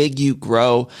how big you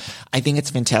grow. I think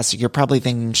it's fantastic. You're probably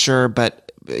thinking, sure,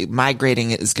 but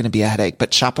migrating is going to be a headache,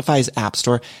 but Shopify's App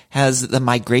Store has the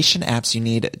migration apps you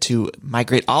need to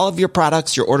migrate all of your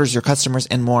products, your orders, your customers,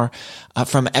 and more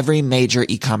from every major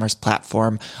e-commerce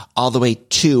platform all the way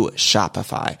to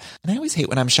Shopify. And I always hate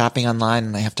when I'm shopping online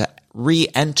and I have to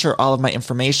re-enter all of my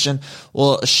information.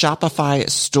 Well, Shopify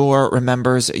store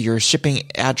remembers your shipping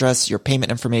address, your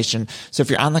payment information. So if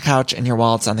you're on the couch and your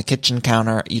wallet's on the kitchen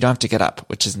counter, you don't have to get up,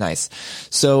 which is nice.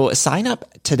 So sign up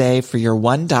today for your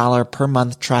 $1 per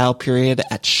month trial period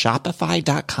at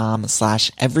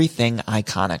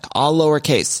shopify.com/everythingiconic, all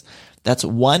lowercase. That's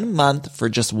 1 month for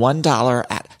just $1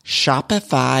 at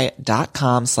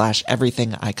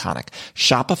shopify.com/everythingiconic.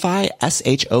 Shopify,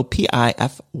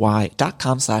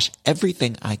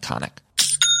 SHOPIFY.com/everythingiconic.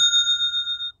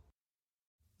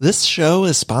 This show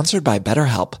is sponsored by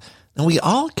BetterHelp. And we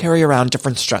all carry around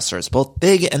different stressors, both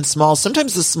big and small.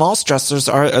 Sometimes the small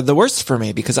stressors are the worst for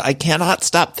me because I cannot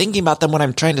stop thinking about them when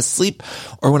I'm trying to sleep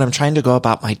or when I'm trying to go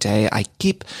about my day. I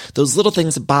keep those little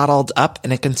things bottled up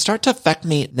and it can start to affect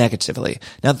me negatively.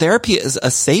 Now, therapy is a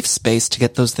safe space to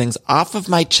get those things off of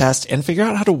my chest and figure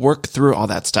out how to work through all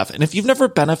that stuff. And if you've never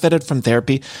benefited from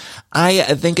therapy, I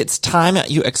think it's time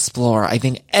you explore. I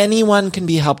think anyone can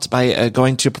be helped by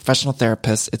going to a professional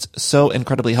therapist. It's so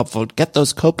incredibly helpful. Get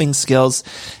those coping skills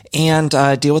and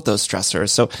deal with those stressors.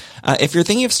 So if you're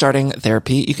thinking of starting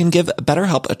therapy, you can give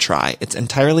BetterHelp a try. It's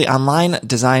entirely online,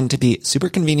 designed to be super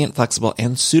convenient, flexible,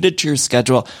 and suited to your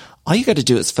schedule. All you got to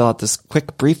do is fill out this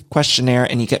quick, brief questionnaire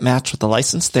and you get matched with a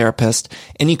licensed therapist,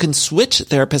 and you can switch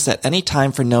therapists at any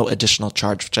time for no additional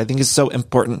charge, which I think is so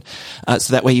important.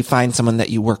 So that way you find someone that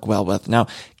you work well with. Now,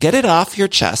 get it off your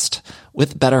chest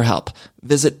with BetterHelp.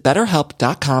 Visit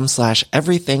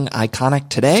BetterHelp.com/everythingiconic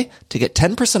today to get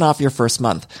 10% off your first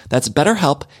month. That's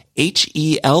BetterHelp,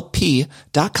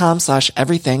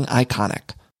 HELP.com/everythingiconic.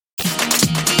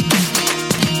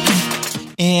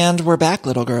 And we're back,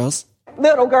 little girls.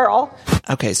 Little girl.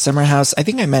 Okay, Summer House. I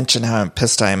think I mentioned how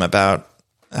pissed I am about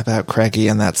Craigie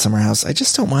and that Summer House. I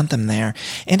just don't want them there.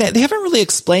 And they haven't really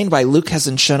explained why Luke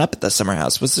hasn't shown up at the Summer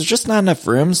House. Was there just not enough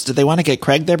rooms? Did they want to get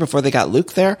Craig there before they got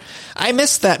Luke there? I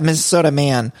miss that Minnesota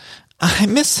man. I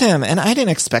miss him, and I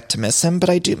didn't expect to miss him, but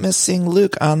I do miss seeing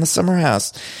Luke on the Summer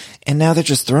House. And now they're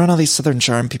just throwing all these Southern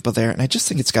Charm people there, and I just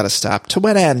think it's got to stop. To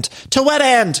what end? To what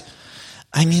end?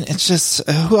 I mean, it's just,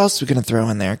 who else are we going to throw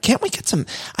in there? Can't we get some,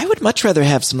 I would much rather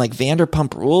have some like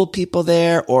Vanderpump Rule people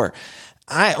there, or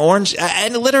Orange,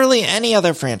 and literally any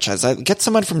other franchise. Get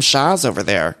someone from Shaw's over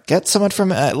there. Get someone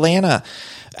from Atlanta.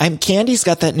 Candy's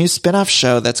got that new spinoff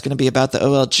show that's going to be about the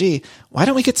OLG. Why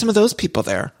don't we get some of those people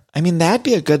there? I mean, that'd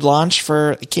be a good launch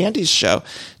for Candy's show,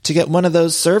 to get one of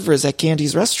those servers at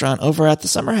Candy's restaurant over at the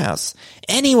Summer House.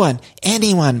 Anyone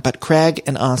but Craig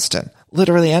and Austin.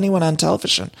 Literally anyone on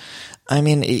television. I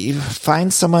mean, you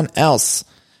find someone else.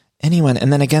 Anyone.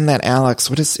 And then again, that Alex,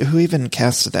 who even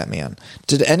casted that man?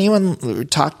 Did anyone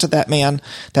talk to that man,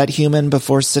 that human,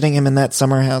 before sitting him in that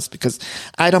Summer House? Because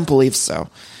I don't believe so.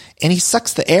 And he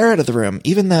sucks the air out of the room.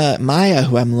 Even the Maya,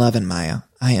 who I'm loving Maya.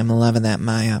 I am loving that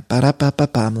Maya.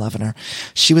 Ba-da-ba-ba-ba, I'm loving her.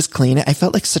 She was cleaning. I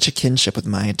felt like such a kinship with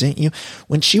Maya, didn't you?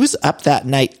 When she was up that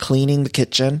night cleaning the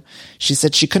kitchen, she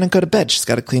said she couldn't go to bed. She's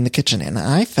got to clean the kitchen. And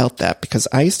I felt that because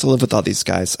I used to live with all these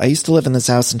guys. I used to live in this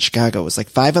house in Chicago. It was like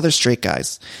 5 other straight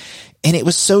guys. And it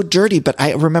was so dirty, but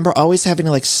I remember always having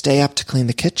to like stay up to clean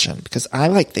the kitchen because I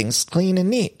like things clean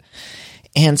and neat.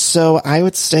 And so I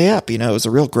would stay up, it was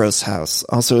a real gross house.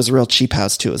 Also, it was a real cheap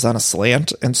house too. It was on a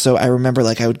slant. And so I remember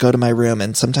like I would go to my room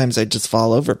and sometimes I'd just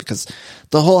fall over because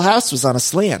the whole house was on a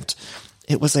slant.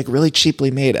 It was like really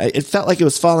cheaply made. It felt like it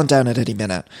was falling down at any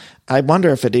minute. I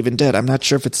wonder if it even did. I'm not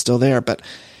sure if it's still there, but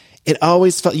it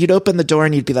always felt, you'd open the door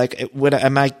and you'd be like,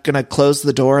 am I going to close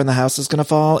the door and the house is going to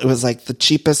fall? It was like the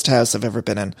cheapest house I've ever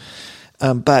been in.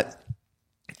 But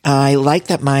I like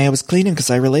that Maya was cleaning because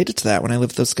I related to that when I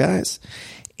lived with those guys.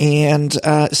 And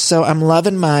so I'm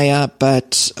loving Maya,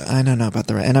 but I don't know about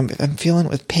the rest. And I'm feeling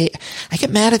with Paige. I get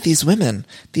mad at these women,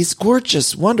 these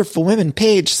gorgeous, wonderful women,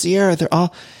 Paige, Sierra. They're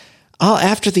all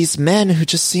after these men who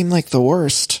just seem like the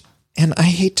worst. And I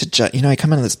hate to judge. I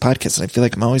come into this podcast and I feel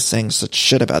like I'm always saying such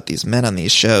shit about these men on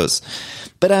these shows.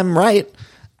 But I'm right.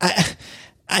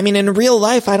 I mean, in real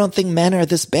life, I don't think men are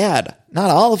this bad. Not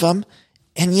all of them.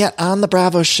 And yet on the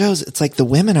Bravo shows, it's like the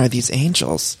women are these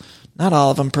angels. Not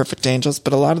all of them perfect angels,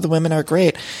 but a lot of the women are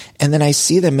great. And then I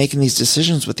see them making these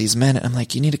decisions with these men, and I'm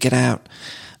like, you need to get out.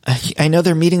 I know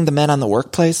they're meeting the men on the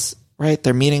workplace, right?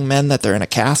 They're meeting men that they're in a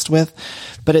cast with,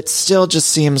 but it still just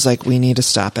seems like we need to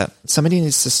stop it. Somebody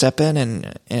needs to step in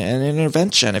and an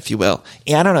intervention, if you will.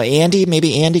 I don't know,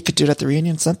 maybe Andy could do it at the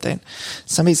reunion, something.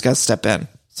 Somebody's got to step in.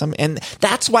 And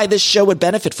that's why this show would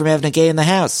benefit from having a gay in the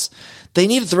house. They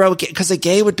need to throw a gay, because a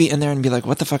gay would be in there and be like,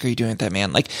 what the fuck are you doing with that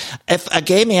man? Like, if a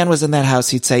gay man was in that house,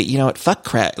 he'd say, you know what, fuck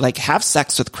Craig. Like, have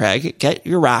sex with Craig, get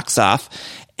your rocks off,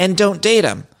 and don't date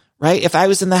him, right? If I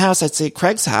was in the house, I'd say,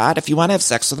 Craig's hot. If you want to have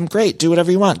sex with him, great. Do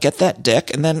whatever you want. Get that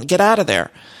dick and then get out of there.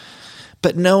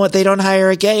 But no, they don't hire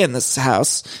a gay in this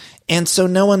house. And so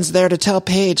no one's there to tell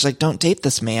Paige, like, don't date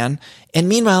this man. And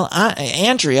meanwhile,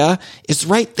 Andrea is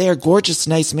right there. Gorgeous,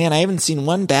 nice man. I haven't seen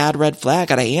one bad red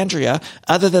flag out of Andrea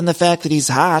other than the fact that he's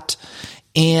hot.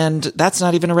 And that's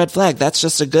not even a red flag. That's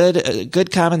just a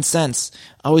good common sense.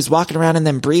 Always walking around in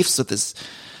them briefs with his,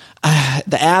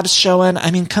 the abs showing.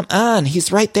 I mean, come on.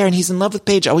 He's right there and he's in love with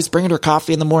Paige. Always bringing her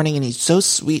coffee in the morning and he's so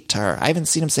sweet to her. I haven't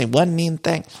seen him say one mean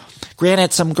thing.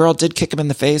 Granted, some girl did kick him in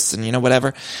the face and, you know,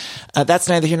 whatever. That's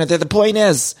neither here nor there. The point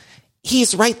is,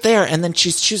 he's right there. And then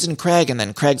she's choosing Craig. And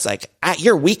then Craig's like,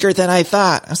 you're weaker than I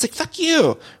thought. I was like, fuck you.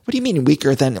 What do you mean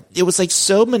weaker than? It was like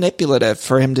so manipulative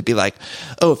for him to be like,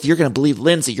 oh, if you're going to believe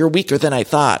Lindsay, you're weaker than I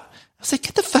thought. I was like,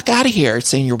 get the fuck out of here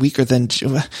saying you're weaker than.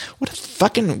 What a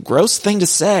fucking gross thing to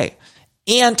say.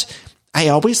 And I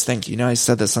always think, you know, I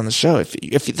said this on the show.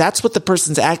 If that's what the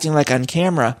person's acting like on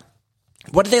camera,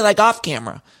 what are they like off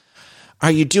camera? Are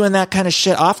you doing that kind of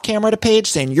shit off camera to Paige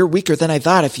saying you're weaker than I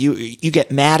thought if you get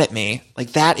mad at me?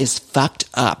 Like, that is fucked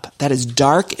up. That is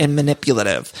dark and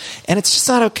manipulative. And it's just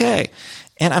not okay.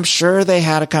 And I'm sure they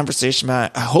had a conversation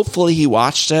about it. Hopefully he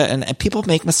watched it and people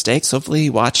make mistakes. Hopefully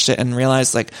he watched it and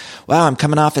realized like, wow, I'm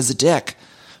coming off as a dick.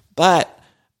 But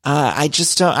I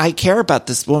just don't, I care about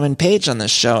this woman Paige on this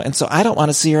show. And so I don't want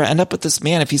to see her end up with this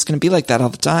man if he's going to be like that all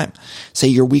the time. Say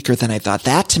you're weaker than I thought.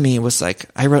 That to me was like,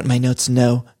 I wrote in my notes,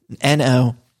 no.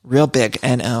 N-O, real big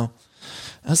N-O.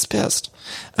 I was pissed.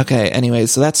 Okay, anyway,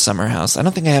 so that's Summer House. I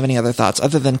don't think I have any other thoughts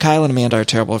other than Kyle and Amanda are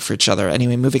terrible for each other.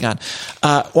 Anyway, moving on.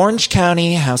 Orange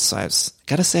County Housewives.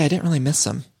 Gotta say, I didn't really miss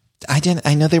them.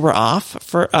 I know they were off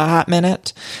for a hot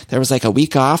minute. There was like a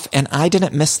week off, and I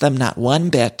didn't miss them, not one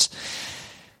bit.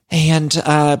 And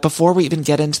before we even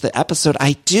get into the episode,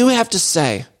 I do have to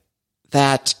say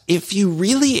that if you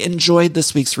really enjoyed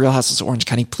this week's Real Housewives of Orange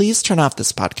County, please turn off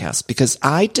this podcast because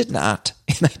I did not,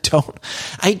 and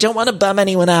I don't want to bum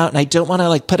anyone out, and I don't want to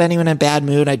like put anyone in a bad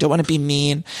mood. I don't want to be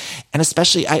mean, and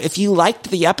especially if you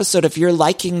liked the episode, if you're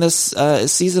liking this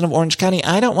season of Orange County,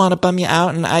 I don't want to bum you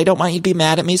out, and I don't want you to be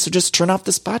mad at me. So just turn off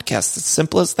this podcast. It's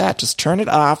simple as that. Just turn it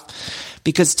off,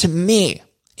 because to me,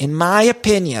 in my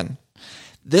opinion,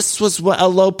 this was a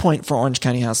low point for Orange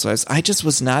County Housewives. I just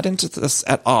was not into this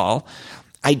at all.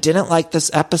 I didn't like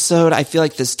this episode. I feel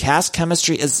like this cast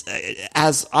chemistry is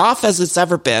as off as it's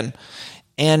ever been.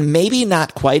 And maybe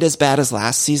not quite as bad as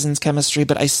last season's chemistry,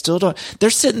 but I still don't. They're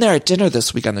sitting there at dinner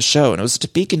this week on the show, and it was to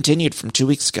be continued from 2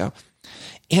 weeks ago.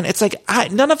 And it's like,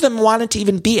 none of them wanted to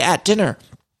even be at dinner.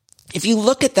 If you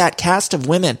look at that cast of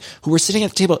women who were sitting at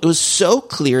the table, it was so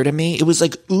clear to me, it was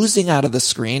like oozing out of the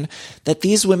screen, that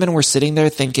these women were sitting there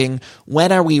thinking,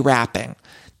 when are we wrapping?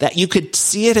 That you could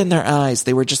see it in their eyes.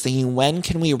 They were just thinking, when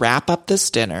can we wrap up this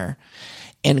dinner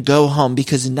and go home?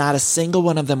 Because not a single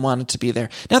one of them wanted to be there.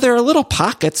 Now, there are little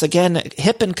pockets. Again,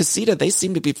 Hip and Casita, they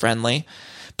seem to be friendly.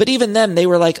 But even then, they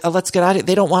were like, oh, let's get out of here.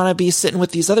 They don't want to be sitting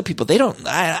with these other people.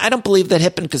 I don't believe that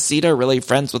Hip and Casita are really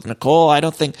friends with Nicole. I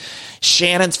don't think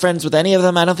Shannon's friends with any of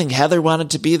them. I don't think Heather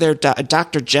wanted to be there.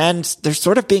 Dr. Jen, they're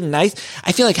sort of being nice.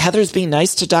 I feel like Heather's being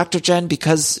nice to Dr. Jen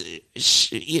because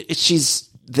she's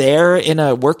there in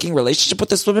a working relationship with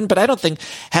this woman, but I don't think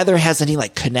Heather has any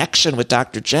like connection with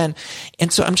Dr. Jen.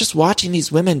 And so I'm just watching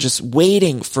these women just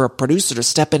waiting for a producer to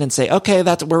step in and say, okay,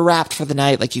 we're wrapped for the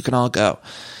night. Like, you can all go.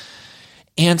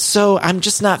 And so I'm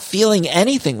just not feeling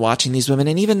anything watching these women.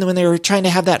 And even when they were trying to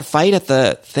have that fight at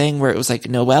the thing where it was like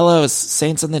Noella was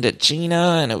saying something to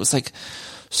Gina, and it was like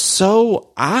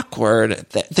so awkward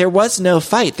that there was no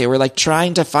fight. They were like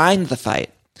trying to find the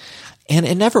fight. And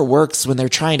it never works when they're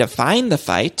trying to find the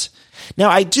fight. Now,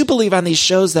 I do believe on these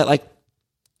shows that like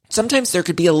sometimes there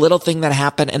could be a little thing that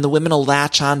happened and the women will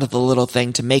latch onto the little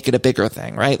thing to make it a bigger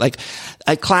thing, right? Like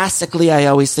classically, I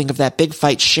always think of that big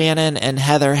fight Shannon and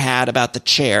Heather had about the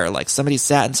chair. Like somebody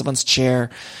sat in someone's chair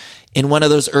in one of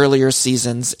those earlier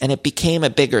seasons and it became a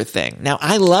bigger thing. Now,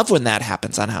 I love when that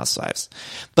happens on Housewives.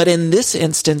 But in this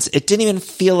instance, it didn't even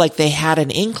feel like they had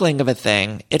an inkling of a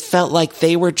thing. It felt like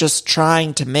they were just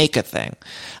trying to make a thing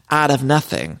out of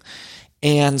nothing.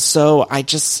 And so I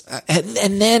just,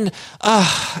 and then,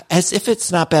 as if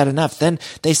it's not bad enough, then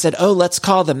they said, oh, let's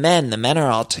call the men. The men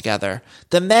are all together.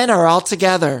 The men are all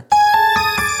together.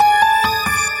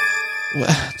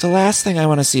 The last thing I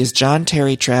want to see is John,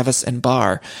 Terry, Travis, and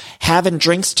Barr having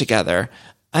drinks together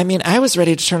I mean, I was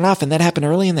ready to turn it off, and that happened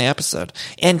early in the episode.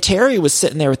 And Terry was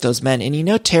sitting there with those men,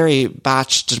 and Terry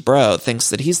Botched Bro thinks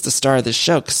that he's the star of this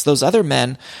show, because those other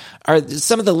men are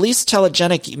some of the least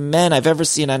telegenic men I've ever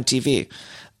seen on TV.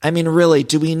 I mean, really,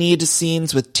 do we need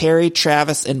scenes with Terry,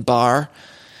 Travis, and Bar?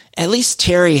 At least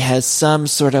Terry has some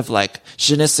sort of like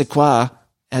je ne sais quoi,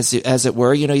 as it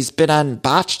were. He's been on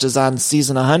Botched is on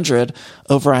season 100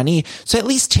 over on E. So at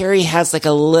least Terry has like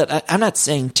I'm not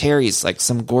saying Terry's like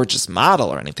some gorgeous model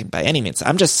or anything by any means.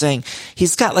 I'm just saying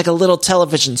he's got like a little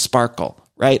television sparkle,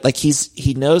 right? Like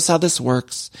he knows how this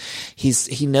works.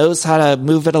 He knows how to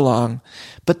move it along.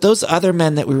 But those other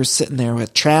men that we were sitting there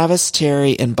with, Travis,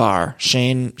 Terry, and Bar,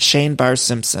 Shane Bar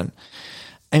Simpson,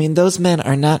 I mean, those men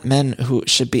are not men who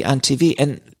should be on TV.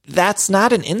 And that's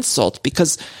not an insult,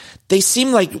 because they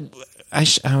seem like, I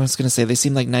was going to say they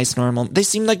seem like they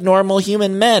seem like normal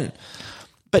human men.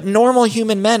 But normal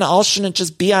human men all shouldn't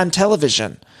just be on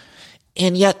television.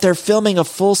 And yet they're filming a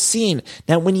full scene.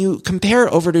 Now, when you compare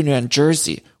over to New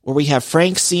Jersey, where we have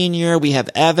Frank Sr., we have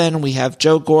Evan, we have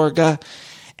Joe Gorga,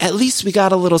 at least we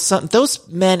got a little something. Those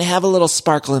men have a little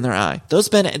sparkle in their eye.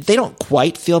 Those men, they don't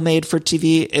quite feel made for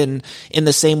TV in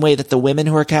the same way that the women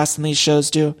who are cast in these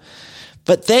shows do.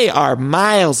 But they are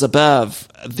miles above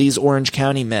these Orange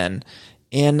County men.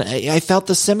 And I felt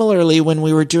this similarly when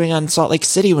we were doing on Salt Lake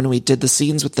City, when we did the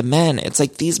scenes with the men. It's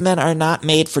like these men are not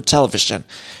made for television.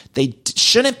 They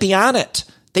shouldn't be on it.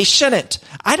 They shouldn't.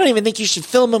 I don't even think you should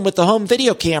film them with a home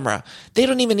video camera. They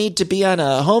don't even need to be on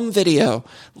a home video,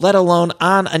 let alone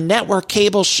on a network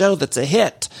cable show that's a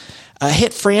hit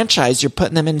franchise. You're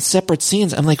putting them in separate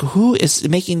scenes. I'm like, who is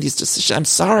making these decisions? I'm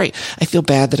sorry. I feel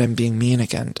bad that I'm being mean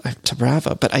again to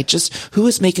Bravo, but who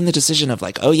is making the decision of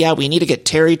like, oh yeah, we need to get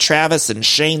Terry, Travis, and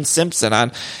Shane Simpson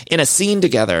on in a scene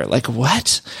together? Like,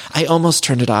 what? I almost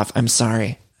turned it off. I'm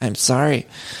sorry.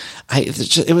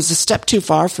 It was a step too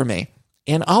far for me.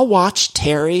 And I'll watch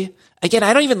Terry. Again,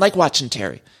 I don't even like watching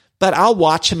Terry, but I'll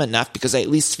watch him enough because I at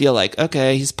least feel like,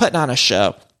 okay, he's putting on a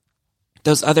show.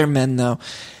 Those other men, though,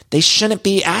 they shouldn't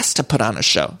be asked to put on a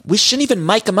show. We shouldn't even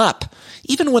mic them up.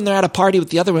 Even when they're at a party with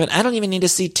the other women, I don't even need to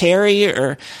see Terry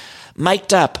or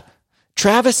mic'd up.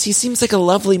 Travis, he seems like a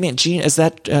lovely man. Is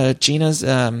that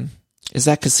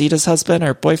Casita's husband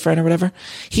or boyfriend or whatever?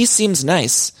 He seems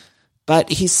nice. But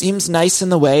he seems nice in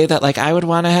the way that, like, I would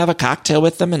want to have a cocktail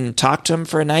with him and talk to him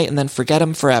for a night and then forget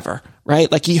him forever, right?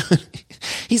 Like,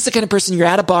 he's the kind of person you're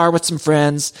at a bar with some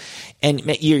friends and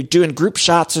you're doing group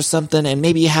shots or something, and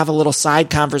maybe you have a little side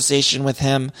conversation with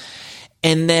him,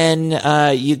 and then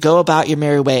you go about your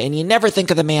merry way and you never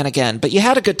think of the man again. But you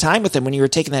had a good time with him when you were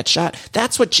taking that shot.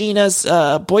 That's what Gina's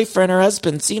boyfriend or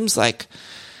husband seems like.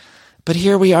 But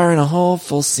here we are in a whole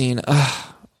full scene.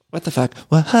 What the fuck?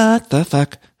 What the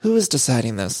fuck? Who is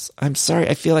deciding this? I'm sorry.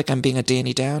 I feel like I'm being a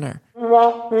Danny Downer. We're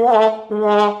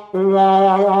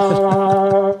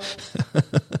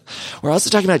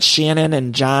also talking about Shannon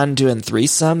and John doing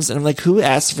threesomes. And I'm like, who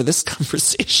asked for this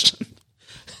conversation?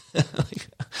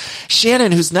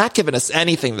 Shannon, who's not given us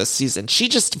anything this season, she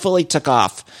just fully took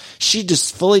off. She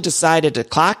just fully decided to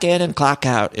clock in and clock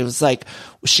out. It was like,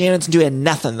 Shannon's doing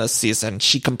nothing this season.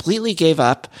 She completely gave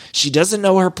up. She doesn't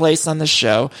know her place on the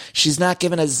show. She's not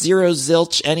given a zero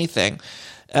zilch anything.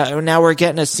 Now we're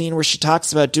getting a scene where she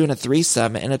talks about doing a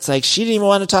threesome, and it's like she didn't even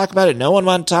want to talk about it. No one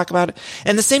wanted to talk about it.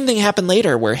 And the same thing happened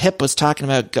later where Hip was talking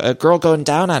about a girl going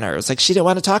down on her. It was like she didn't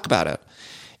want to talk about it.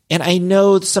 And I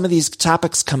know some of these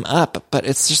topics come up, but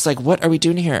it's just like, what are we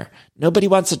doing here? Nobody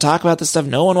wants to talk about this stuff.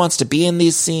 No one wants to be in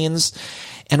these scenes,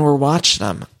 and we're watching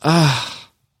them.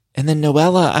 And then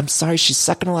Noella, I'm sorry, she's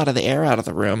sucking a lot of the air out of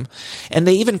the room. And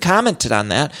they even commented on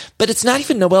that, but it's not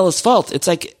even Noella's fault. It's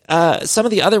like, some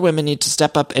of the other women need to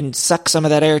step up and suck some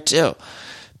of that air too.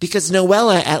 Because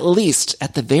Noella,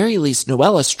 at the very least,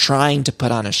 Noella's trying to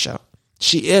put on a show.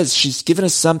 She is. She's given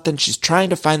us something. She's trying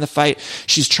to find the fight.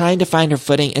 She's trying to find her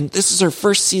footing. And this is her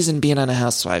first season being on a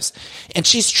Housewives. And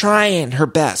she's trying her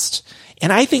best.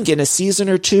 And I think in a season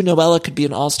or two, Noella could be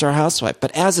an all-star housewife.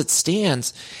 But as it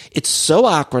stands, it's so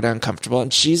awkward and uncomfortable.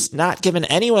 And she's not given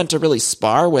anyone to really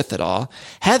spar with at all.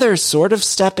 Heather's sort of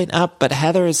stepping up, but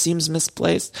Heather seems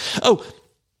misplaced. Oh,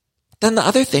 then the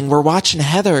other thing, we're watching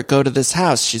Heather go to this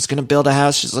house. She's going to build a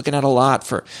house. She's looking at a lot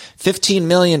for $15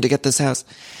 million to get this house.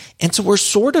 And so we're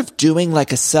sort of doing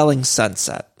like a Selling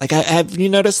Sunset. Like, have you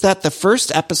noticed that? The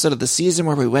first episode of the season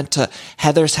where we went to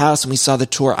Heather's house and we saw the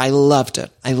tour, I loved it.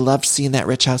 I loved seeing that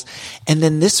rich house. And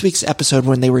then this week's episode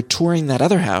when they were touring that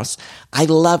other house, I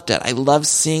loved it. I loved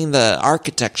seeing the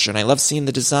architecture and I loved seeing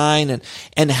the design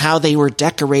and how they were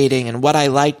decorating and what I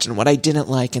liked and what I didn't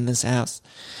like in this house.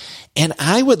 And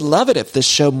I would love it if this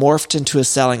show morphed into a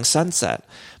Selling Sunset.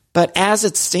 But as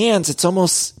it stands, it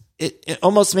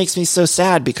almost makes me so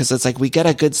sad because it's like we get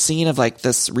a good scene of like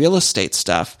this real estate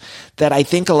stuff that I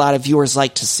think a lot of viewers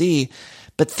like to see,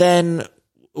 but then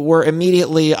we're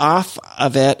immediately off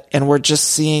of it and we're just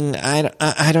seeing,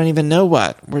 I don't even know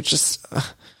what. We're just,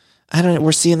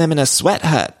 we're seeing them in a sweat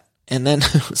hut. And then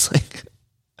it was like,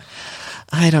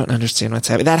 I don't understand what's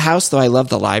happening. That house, though, I love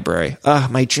the library.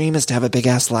 My dream is to have a big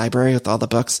ass library with all the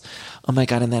books. Oh my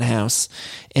God, in that house.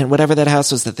 And whatever that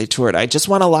house was that they toured, I just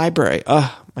want a library.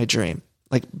 My dream.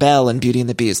 Like Belle and Beauty and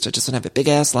the Beast. I just want to have a big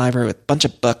ass library with a bunch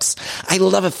of books. I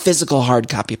love a physical hard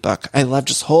copy book. I love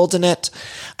just holding it.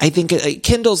 I think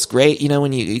Kindle's great,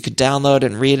 when you could download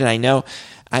and read it. I know,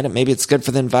 maybe it's good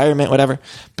for the environment, whatever.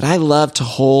 But I love to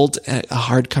hold a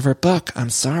hardcover book. I'm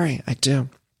sorry, I do.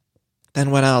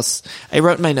 Then what else? I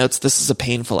wrote in my notes, this is a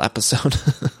painful episode.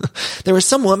 There was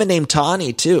some woman named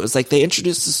Tawny, too. It was like they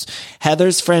introduced this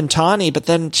Heather's friend Tawny, but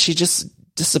then she just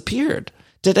disappeared.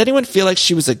 Did anyone feel like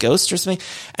she was a ghost or something?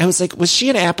 I was like, was she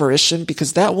an apparition?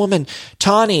 Because that woman,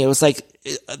 Tawny, it was like,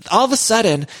 all of a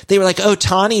sudden, they were like, oh,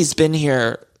 Tawny's been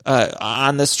here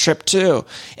on this trip too.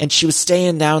 And she was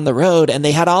staying down the road and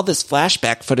they had all this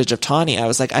flashback footage of Tawny. I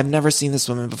was like, I've never seen this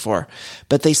woman before,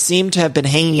 but they seem to have been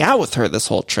hanging out with her this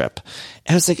whole trip.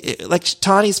 And I was like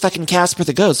Tawny's fucking Casper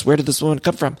the Ghost. Where did this woman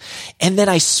come from? And then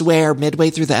I swear midway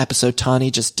through the episode,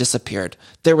 Tawny just disappeared.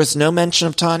 There was no mention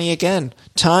of Tawny again.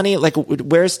 Tawny, like,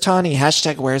 where's Tawny?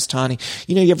 Hashtag where's Tawny?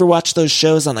 You ever watch those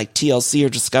shows on like TLC or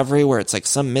Discovery where it's like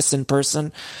some missing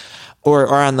person?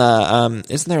 Or on the,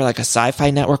 isn't there like a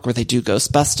sci-fi network where they do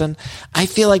ghost busting? I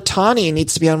feel like Tawny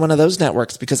needs to be on one of those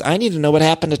networks because I need to know what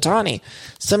happened to Tawny.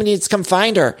 Somebody needs to come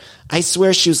find her. I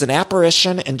swear she was an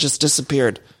apparition and just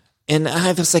disappeared. And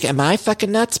I was like, am I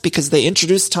fucking nuts? Because they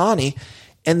introduced Tawny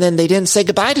and then they didn't say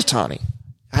goodbye to Tawny.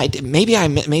 Maybe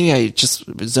I just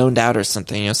zoned out or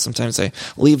something. Sometimes I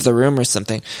leave the room or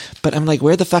something, but I'm like,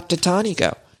 where the fuck did Tawny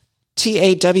go?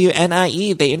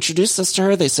 Tawnie. They introduced us to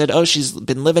her. They said, oh, she's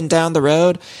been living down the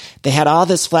road. They had all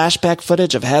this flashback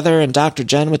footage of Heather and Dr.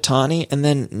 Jen with Tawny, and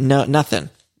then nothing.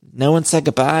 No one said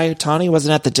goodbye. Tawny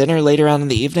wasn't at the dinner later on in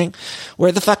the evening.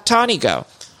 Where the fuck Tawny go?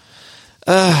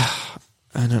 I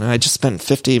don't know. I just spent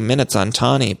 50 minutes on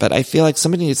Tawny, but I feel like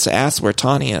somebody needs to ask where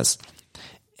Tawny is.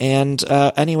 And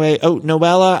anyway,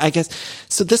 Noella, I guess.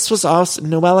 So this was also,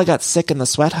 Noella got sick in the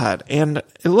sweat hut, and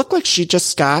it looked like she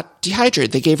just got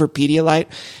dehydrated. They gave her Pedialyte,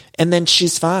 and then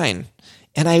she's fine.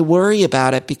 And I worry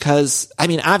about it because,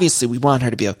 obviously we want her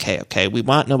to be okay? We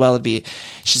want Noella to be,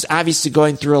 she's obviously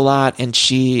going through a lot, and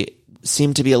she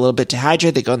seemed to be a little bit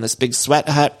dehydrated. They go in this big sweat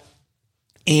hut,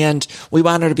 and we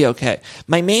want her to be okay.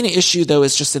 My main issue, though,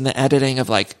 is just in the editing of,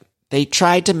 like, they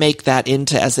tried to make that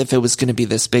into as if it was going to be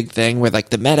this big thing where like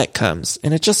the medic comes,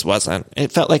 and it just wasn't.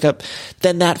 It felt like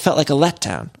that felt like a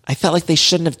letdown. I felt like they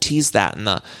shouldn't have teased that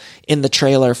in the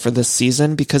trailer for this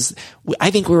season because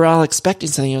I think we were all expecting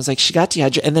something. It was like she got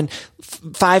dehydrated and then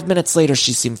 5 minutes later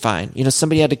she seemed fine.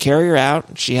 Somebody had to carry her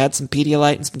out. She had some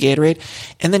Pedialyte and some Gatorade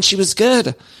and then she was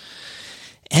good.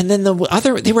 And then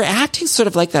they were acting sort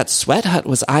of like that sweat hut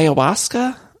was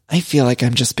ayahuasca. I feel like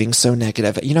I'm just being so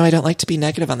negative. I don't like to be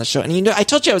negative on the show. And I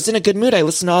told you I was in a good mood. I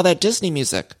listened to all that Disney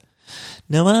music.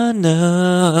 No one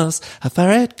knows how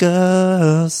far it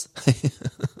goes.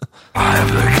 I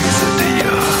have the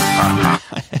quesadilla.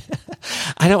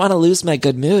 I don't want to lose my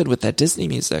good mood with that Disney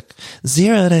music.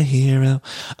 Zero to hero.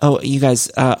 Oh, you guys,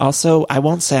 also, I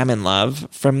Won't Say I'm in Love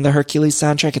from the Hercules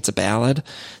soundtrack. It's a ballad.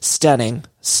 Stunning.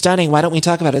 Stunning. Why don't we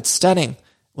talk about it? It's stunning.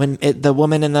 When the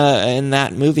woman in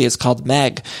that movie is called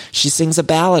Meg, she sings a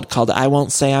ballad called I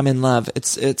Won't Say I'm in Love.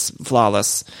 It's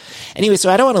flawless. Anyway, so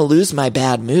I don't want to lose my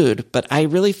bad mood, but I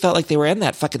really felt like they were in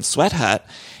that fucking sweat hut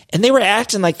and they were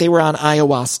acting like they were on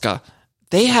ayahuasca.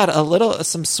 They had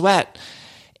some sweat.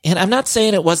 And I'm not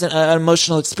saying it wasn't an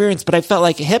emotional experience, but I felt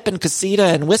like Hip and Casita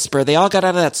and Whisper, they all got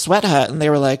out of that sweat hut and they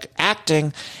were like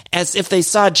acting as if they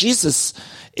saw Jesus.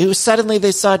 It was suddenly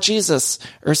they saw Jesus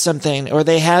or something, or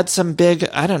they had some big,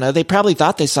 I don't know, they probably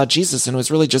thought they saw Jesus and it was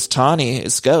really just Tawny,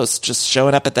 his ghost, just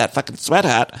showing up at that fucking sweat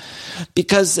hut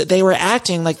because they were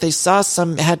acting like they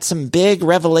had some big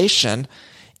revelation.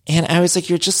 And I was like,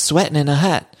 you're just sweating in a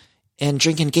hut and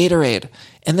drinking Gatorade.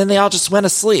 And then they all just went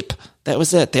asleep. That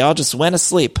was it. They all just went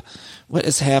asleep. What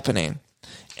is happening?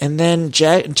 And then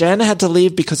Jen had to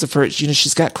leave because of her,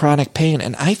 she's got chronic pain.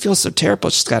 And I feel so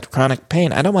terrible. She's got chronic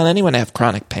pain. I don't want anyone to have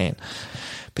chronic pain.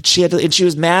 But she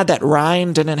was mad that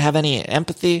Ryan didn't have any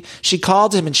empathy. She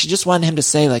called him and she just wanted him to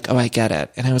say like, oh, I get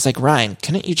it. And I was like, Ryan,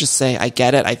 couldn't you just say, I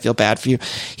get it. I feel bad for you.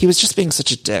 He was just being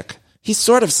such a dick. He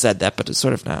sort of said that, but it's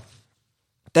sort of not.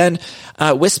 Then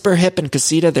Whisper, Hip, and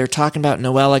Casita, they're talking about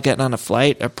Noella getting on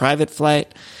a private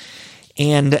flight.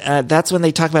 And that's when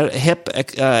they talk about Hip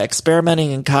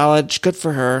experimenting in college. Good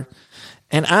for her.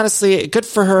 And honestly, good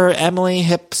for her. Emily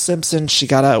Hip Simpson, she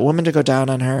got a woman to go down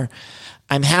on her.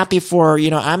 I'm happy for,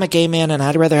 I'm a gay man and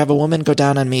I'd rather have a woman go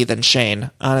down on me than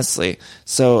Shane, honestly.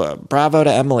 So bravo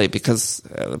to Emily, because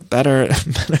better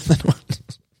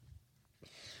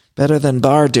than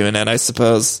Barr doing it, I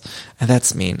suppose. And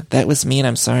that's mean. That was mean.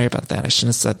 I'm sorry about that. I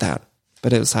shouldn't have said that,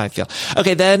 but it was how I feel.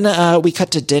 Okay, then we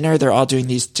cut to dinner. They're all doing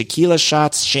these tequila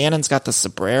shots. Shannon's got the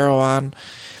sombrero on.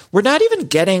 We're not even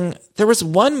getting, there was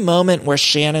one moment where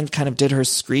Shannon kind of did her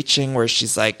screeching where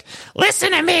she's like,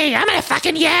 listen to me, I'm gonna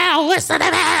fucking yell, listen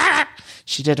to me.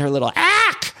 She did her little,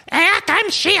 I'm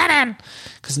Shannon.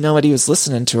 Because nobody was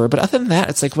listening to her. But other than that,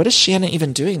 it's like, what is Shannon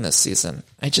even doing this season?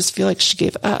 I just feel like she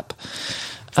gave up.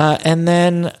 And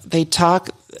then they talk,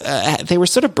 they were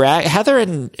sort of Heather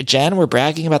and Jen were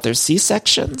bragging about their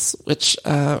C-sections, which,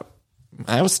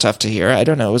 that was tough to hear. I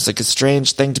don't know. It was like a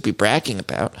strange thing to be bragging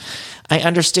about. I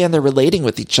understand they're relating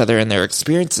with each other and their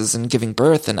experiences and giving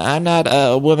birth, and I'm not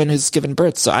a woman who's given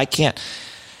birth, so I can't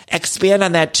expand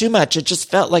on that too much. It just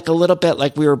felt like a little bit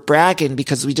like we were bragging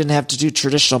because we didn't have to do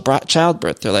traditional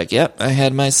childbirth. They're like, yep, I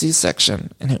had my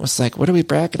C-section. And it was like, what are we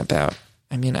bragging about?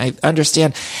 I mean, I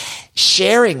understand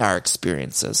sharing our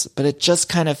experiences, but it just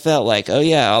kind of felt like, oh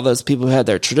yeah, all those people who had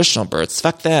their traditional births,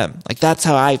 fuck them. Like, that's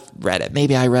how I read it.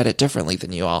 Maybe I read it differently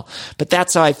than you all, but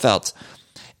that's how I felt.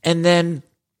 And then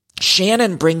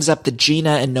Shannon brings up the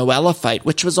Gina and Noella fight,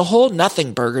 which was a whole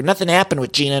nothing burger. Nothing happened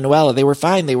with Gina and Noella. They were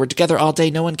fine. They were together all day.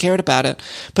 No one cared about it,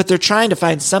 but they're trying to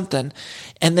find something.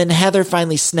 And then Heather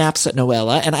finally snaps at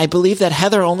Noella. And I believe that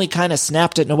Heather only kind of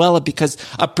snapped at Noella because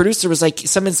a producer was like,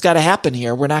 something's got to happen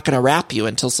here. We're not going to wrap you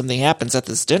until something happens at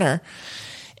this dinner.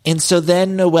 And so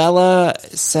then Noella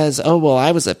says, oh, well,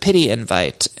 I was a pity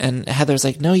invite. And Heather's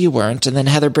like, no, you weren't. And then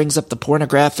Heather brings up the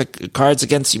pornographic Cards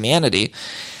Against Humanity.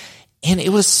 And it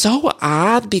was so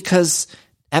odd because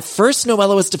at first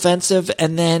Noella was defensive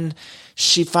and then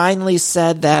she finally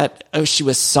said that she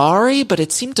was sorry, but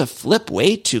it seemed to flip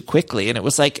way too quickly. And it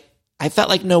was like, I felt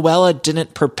like Noella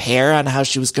didn't prepare on how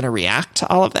she was going to react to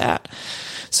all of that.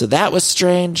 So that was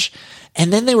strange.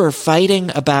 And then they were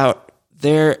fighting about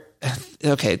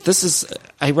okay,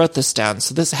 I wrote this down.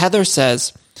 So Heather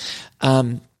says,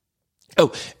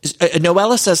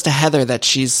 Noella says to Heather that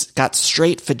she's got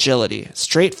straight fragility,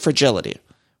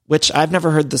 which I've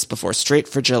never heard this before, straight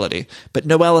fragility. But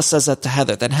Noella says that to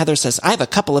Heather. Then Heather says, I have a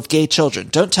couple of gay children.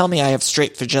 Don't tell me I have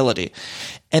straight fragility.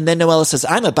 And then Noella says,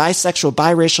 I'm a bisexual,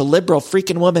 biracial, liberal,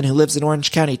 freaking woman who lives in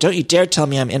Orange County. Don't you dare tell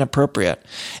me I'm inappropriate.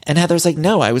 And Heather's like,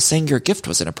 no, I was saying your gift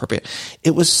was inappropriate.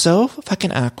 It was so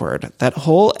fucking awkward. That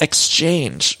whole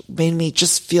exchange made me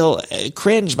just feel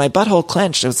cringe. My butthole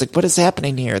clenched. I was like, what is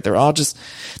happening here?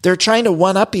 They're trying to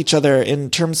one up each other in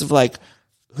terms of like,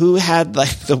 who had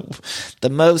like the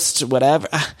most whatever.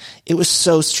 It was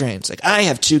so strange. Like, I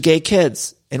have 2 gay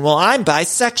kids. And well, I'm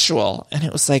bisexual. And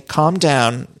it was like, calm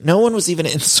down. No one was even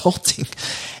insulting.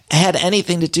 It had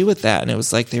anything to do with that. And it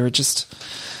was like, they were just,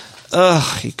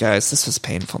 you guys, this was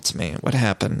painful to me. What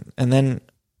happened? And then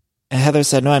Heather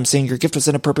said, no, I'm saying your gift was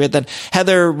inappropriate. Then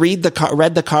Heather read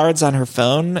the cards on her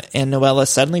phone and Noella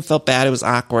suddenly felt bad. It was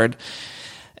awkward.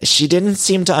 She didn't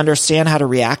seem to understand how to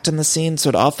react in the scene, so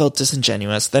it all felt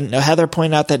disingenuous. Then Heather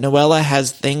pointed out that Noella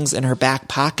has things in her back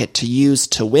pocket to use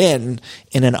to win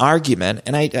in an argument,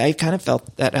 and I kind of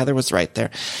felt that Heather was right there.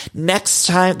 Next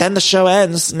time, then the show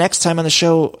ends. Next time on the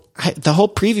show, the whole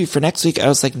preview for next week, I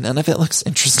was like, none of it looks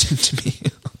interesting to me.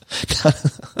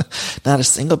 Not a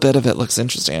single bit of it looks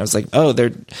interesting. I was like,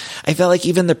 I felt like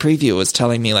even the preview was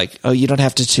telling me like, oh, you don't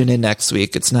have to tune in next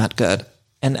week. It's not good.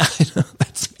 And I know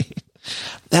that's me.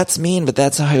 That's mean, but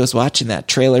that's how I was watching that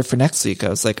trailer for next week. I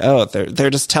was like, oh, they're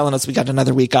just telling us we got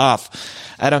another week off.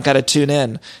 I don't got to tune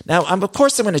in. Now, of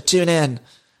course I'm going to tune in.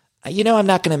 I'm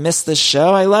not going to miss this show.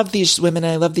 I love these women.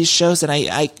 I love these shows. And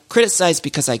I criticize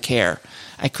because I care.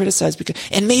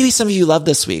 And maybe some of you love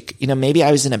this week. Maybe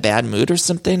I was in a bad mood or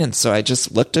something. And so I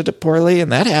just looked at it poorly,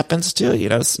 and that happens too.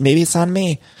 Maybe it's on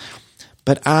me.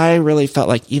 But I really felt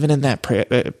like even in that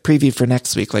preview for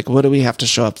next week, like, what do we have to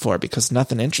show up for? Because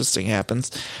nothing interesting happens.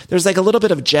 There's like a little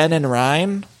bit of Jen and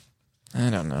Ryan.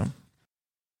 I don't know.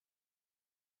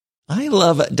 I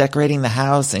love decorating the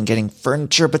house and getting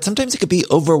furniture, but sometimes it could be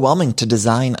overwhelming to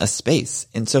design a space.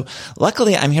 And so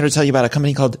luckily I'm here to tell you about a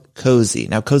company called Cozy.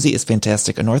 Now, Cozy is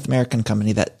fantastic, a North American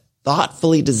company that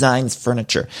thoughtfully designed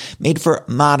furniture made for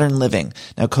modern living.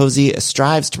 Now, Cozy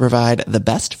strives to provide the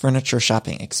best furniture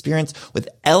shopping experience with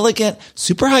elegant,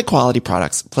 super high quality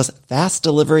products, plus fast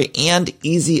delivery and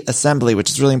easy assembly, which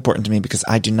is really important to me because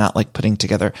I do not like putting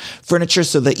together furniture.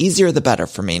 So the easier, the better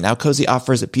for me. Now, Cozy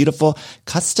offers beautiful,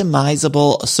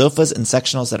 customizable sofas and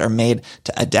sectionals that are made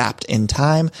to adapt in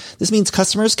time. This means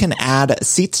customers can add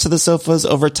seats to the sofas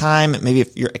over time. Maybe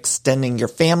if you're extending your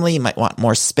family, you might want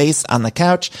more space on the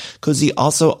couch. Cozy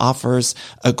also offers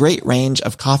a great range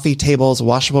of coffee tables,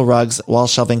 washable rugs, wall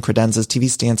shelving, credenzas, TV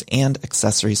stands, and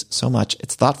accessories. So much.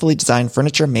 It's thoughtfully designed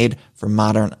furniture made for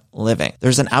modern living.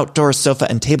 There's an outdoor sofa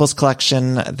and tables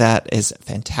collection that is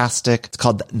fantastic. It's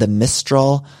called the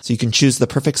Mistral. So you can choose the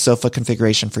perfect sofa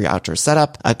configuration for your outdoor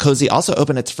setup. Cozy also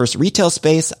opened its first retail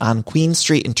space on Queen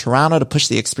Street in Toronto to push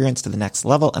the experience to the next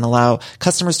level and allow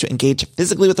customers to engage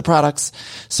physically with the products.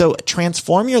 So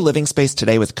transform your living space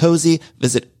today with Cozy.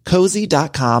 Visit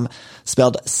cozy.com,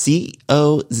 spelled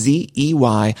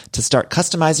COZEY, to start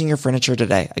customizing your furniture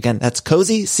today. Again, that's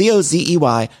Cozy,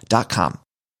 COZEY.com.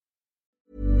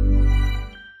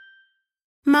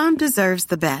 Mom deserves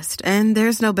the best, and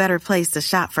there's no better place to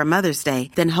shop for Mother's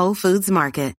Day than Whole Foods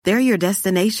Market. They're your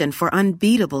destination for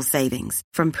unbeatable savings,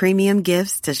 from premium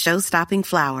gifts to show-stopping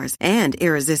flowers and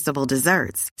irresistible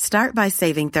desserts. Start by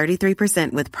saving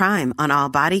 33% with Prime on all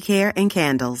body care and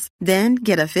candles. Then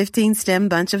get a 15-stem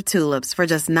bunch of tulips for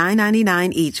just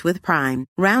 $9.99 each with Prime.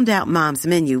 Round out Mom's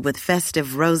menu with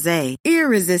festive rosé,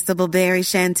 irresistible berry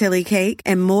chantilly cake,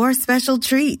 and more special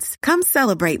treats. Come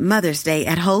celebrate Mother's Day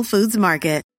at Whole Foods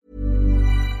Market.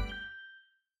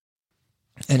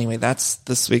 Anyway, that's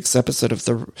this week's episode of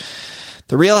the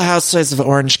Real Housewives of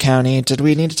Orange County. Did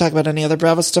we need to talk about any other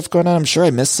Bravo stuff going on? I'm sure I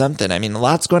missed something. I mean,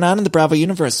 lots going on in the Bravo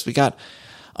universe. We got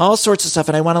all sorts of stuff,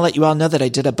 and I want to let you all know that I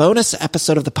did a bonus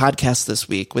episode of the podcast this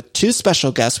week with two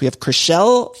special guests. We have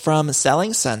Chrishell from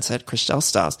Selling Sunset, Chrishell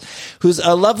Stiles, who's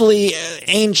a lovely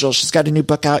angel. She's got a new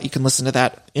book out. You can listen to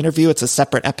that interview. It's a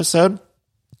separate episode.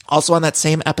 Also on that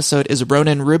same episode is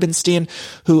Ronan Rubinstein,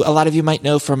 who a lot of you might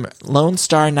know from Lone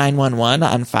Star 911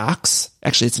 on Fox.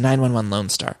 Actually, it's 911 Lone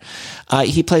Star.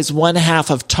 He plays one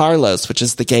half of Tarlos, which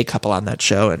is the gay couple on that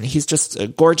show. And he's just a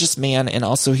gorgeous man. And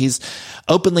also he's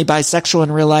openly bisexual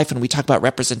in real life. And we talk about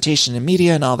representation in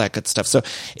media and all that good stuff. So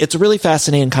it's a really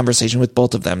fascinating conversation with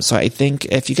both of them. So I think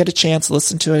if you get a chance,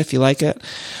 listen to it if you like it.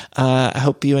 I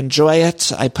hope you enjoy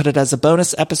it. I put it as a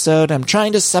bonus episode. I'm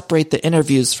trying to separate the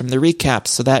interviews from the recaps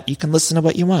so that you can listen to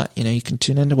what you want. You know, you can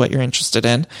tune into what you're interested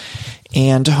in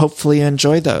and hopefully you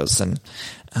enjoy those and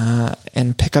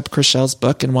pick up Chrishell's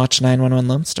book and watch 911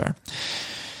 Lone Star.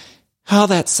 All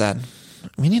that said,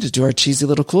 we need to do our cheesy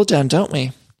little cool down, don't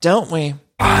we? Don't we?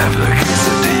 I have the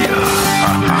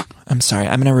quesadilla. I'm sorry.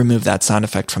 I'm going to remove that sound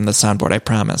effect from the soundboard. I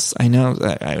promise. I know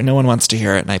no one wants to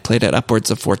hear it, and I played it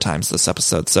upwards of 4 times this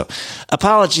episode. So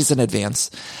apologies in advance.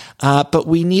 But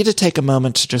we need to take a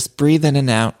moment to just breathe in and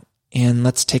out. And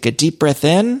let's take a deep breath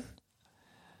in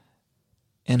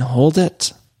and hold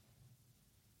it.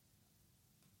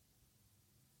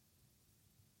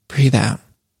 Breathe out.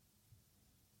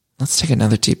 Let's take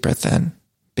another deep breath in.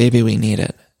 Baby, we need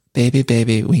it.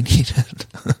 Baby, we need it.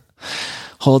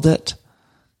 Hold it.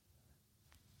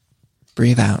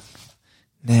 Breathe out.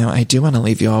 Now, I do want to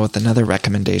leave you all with another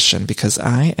recommendation because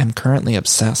I am currently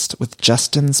obsessed with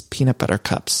Justin's peanut butter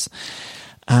cups.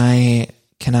 I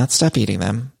cannot stop eating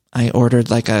them. I ordered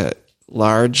like a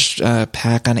large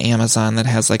pack on Amazon that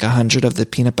has like 100 of the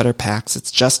peanut butter packs.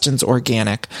 It's Justin's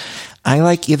Organic. I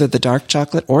like either the dark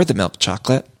chocolate or the milk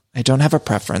chocolate. I don't have a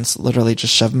preference, literally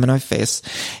just shove them in my face.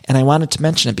 And I wanted to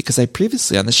mention it because I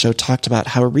previously on the show talked about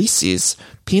how Reese's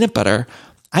peanut butter,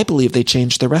 I believe they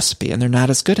changed the recipe and they're not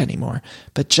as good anymore.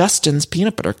 But Justin's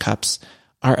peanut butter cups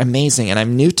are amazing and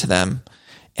I'm new to them.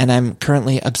 And I'm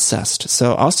currently obsessed.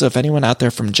 So also, if anyone out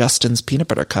there from Justin's Peanut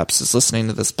Butter Cups is listening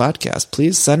to this podcast,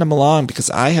 please send them along because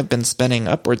I have been spending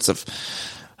upwards of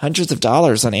hundreds of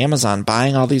dollars on Amazon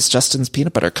buying all these Justin's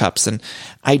Peanut Butter Cups. And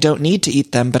I don't need to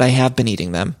eat them, but I have been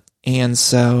eating them. And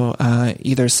so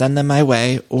either send them my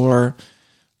way or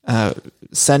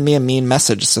send me a mean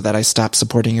message so that I stop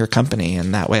supporting your company.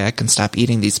 And that way I can stop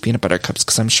eating these peanut butter cups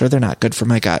because I'm sure they're not good for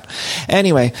my gut.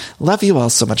 Anyway, love you all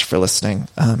so much for listening.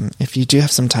 If you do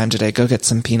have some time today, go get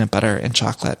some peanut butter and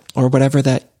chocolate or whatever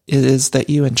that is that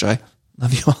you enjoy.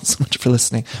 Love you all so much for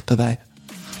listening. Bye-bye.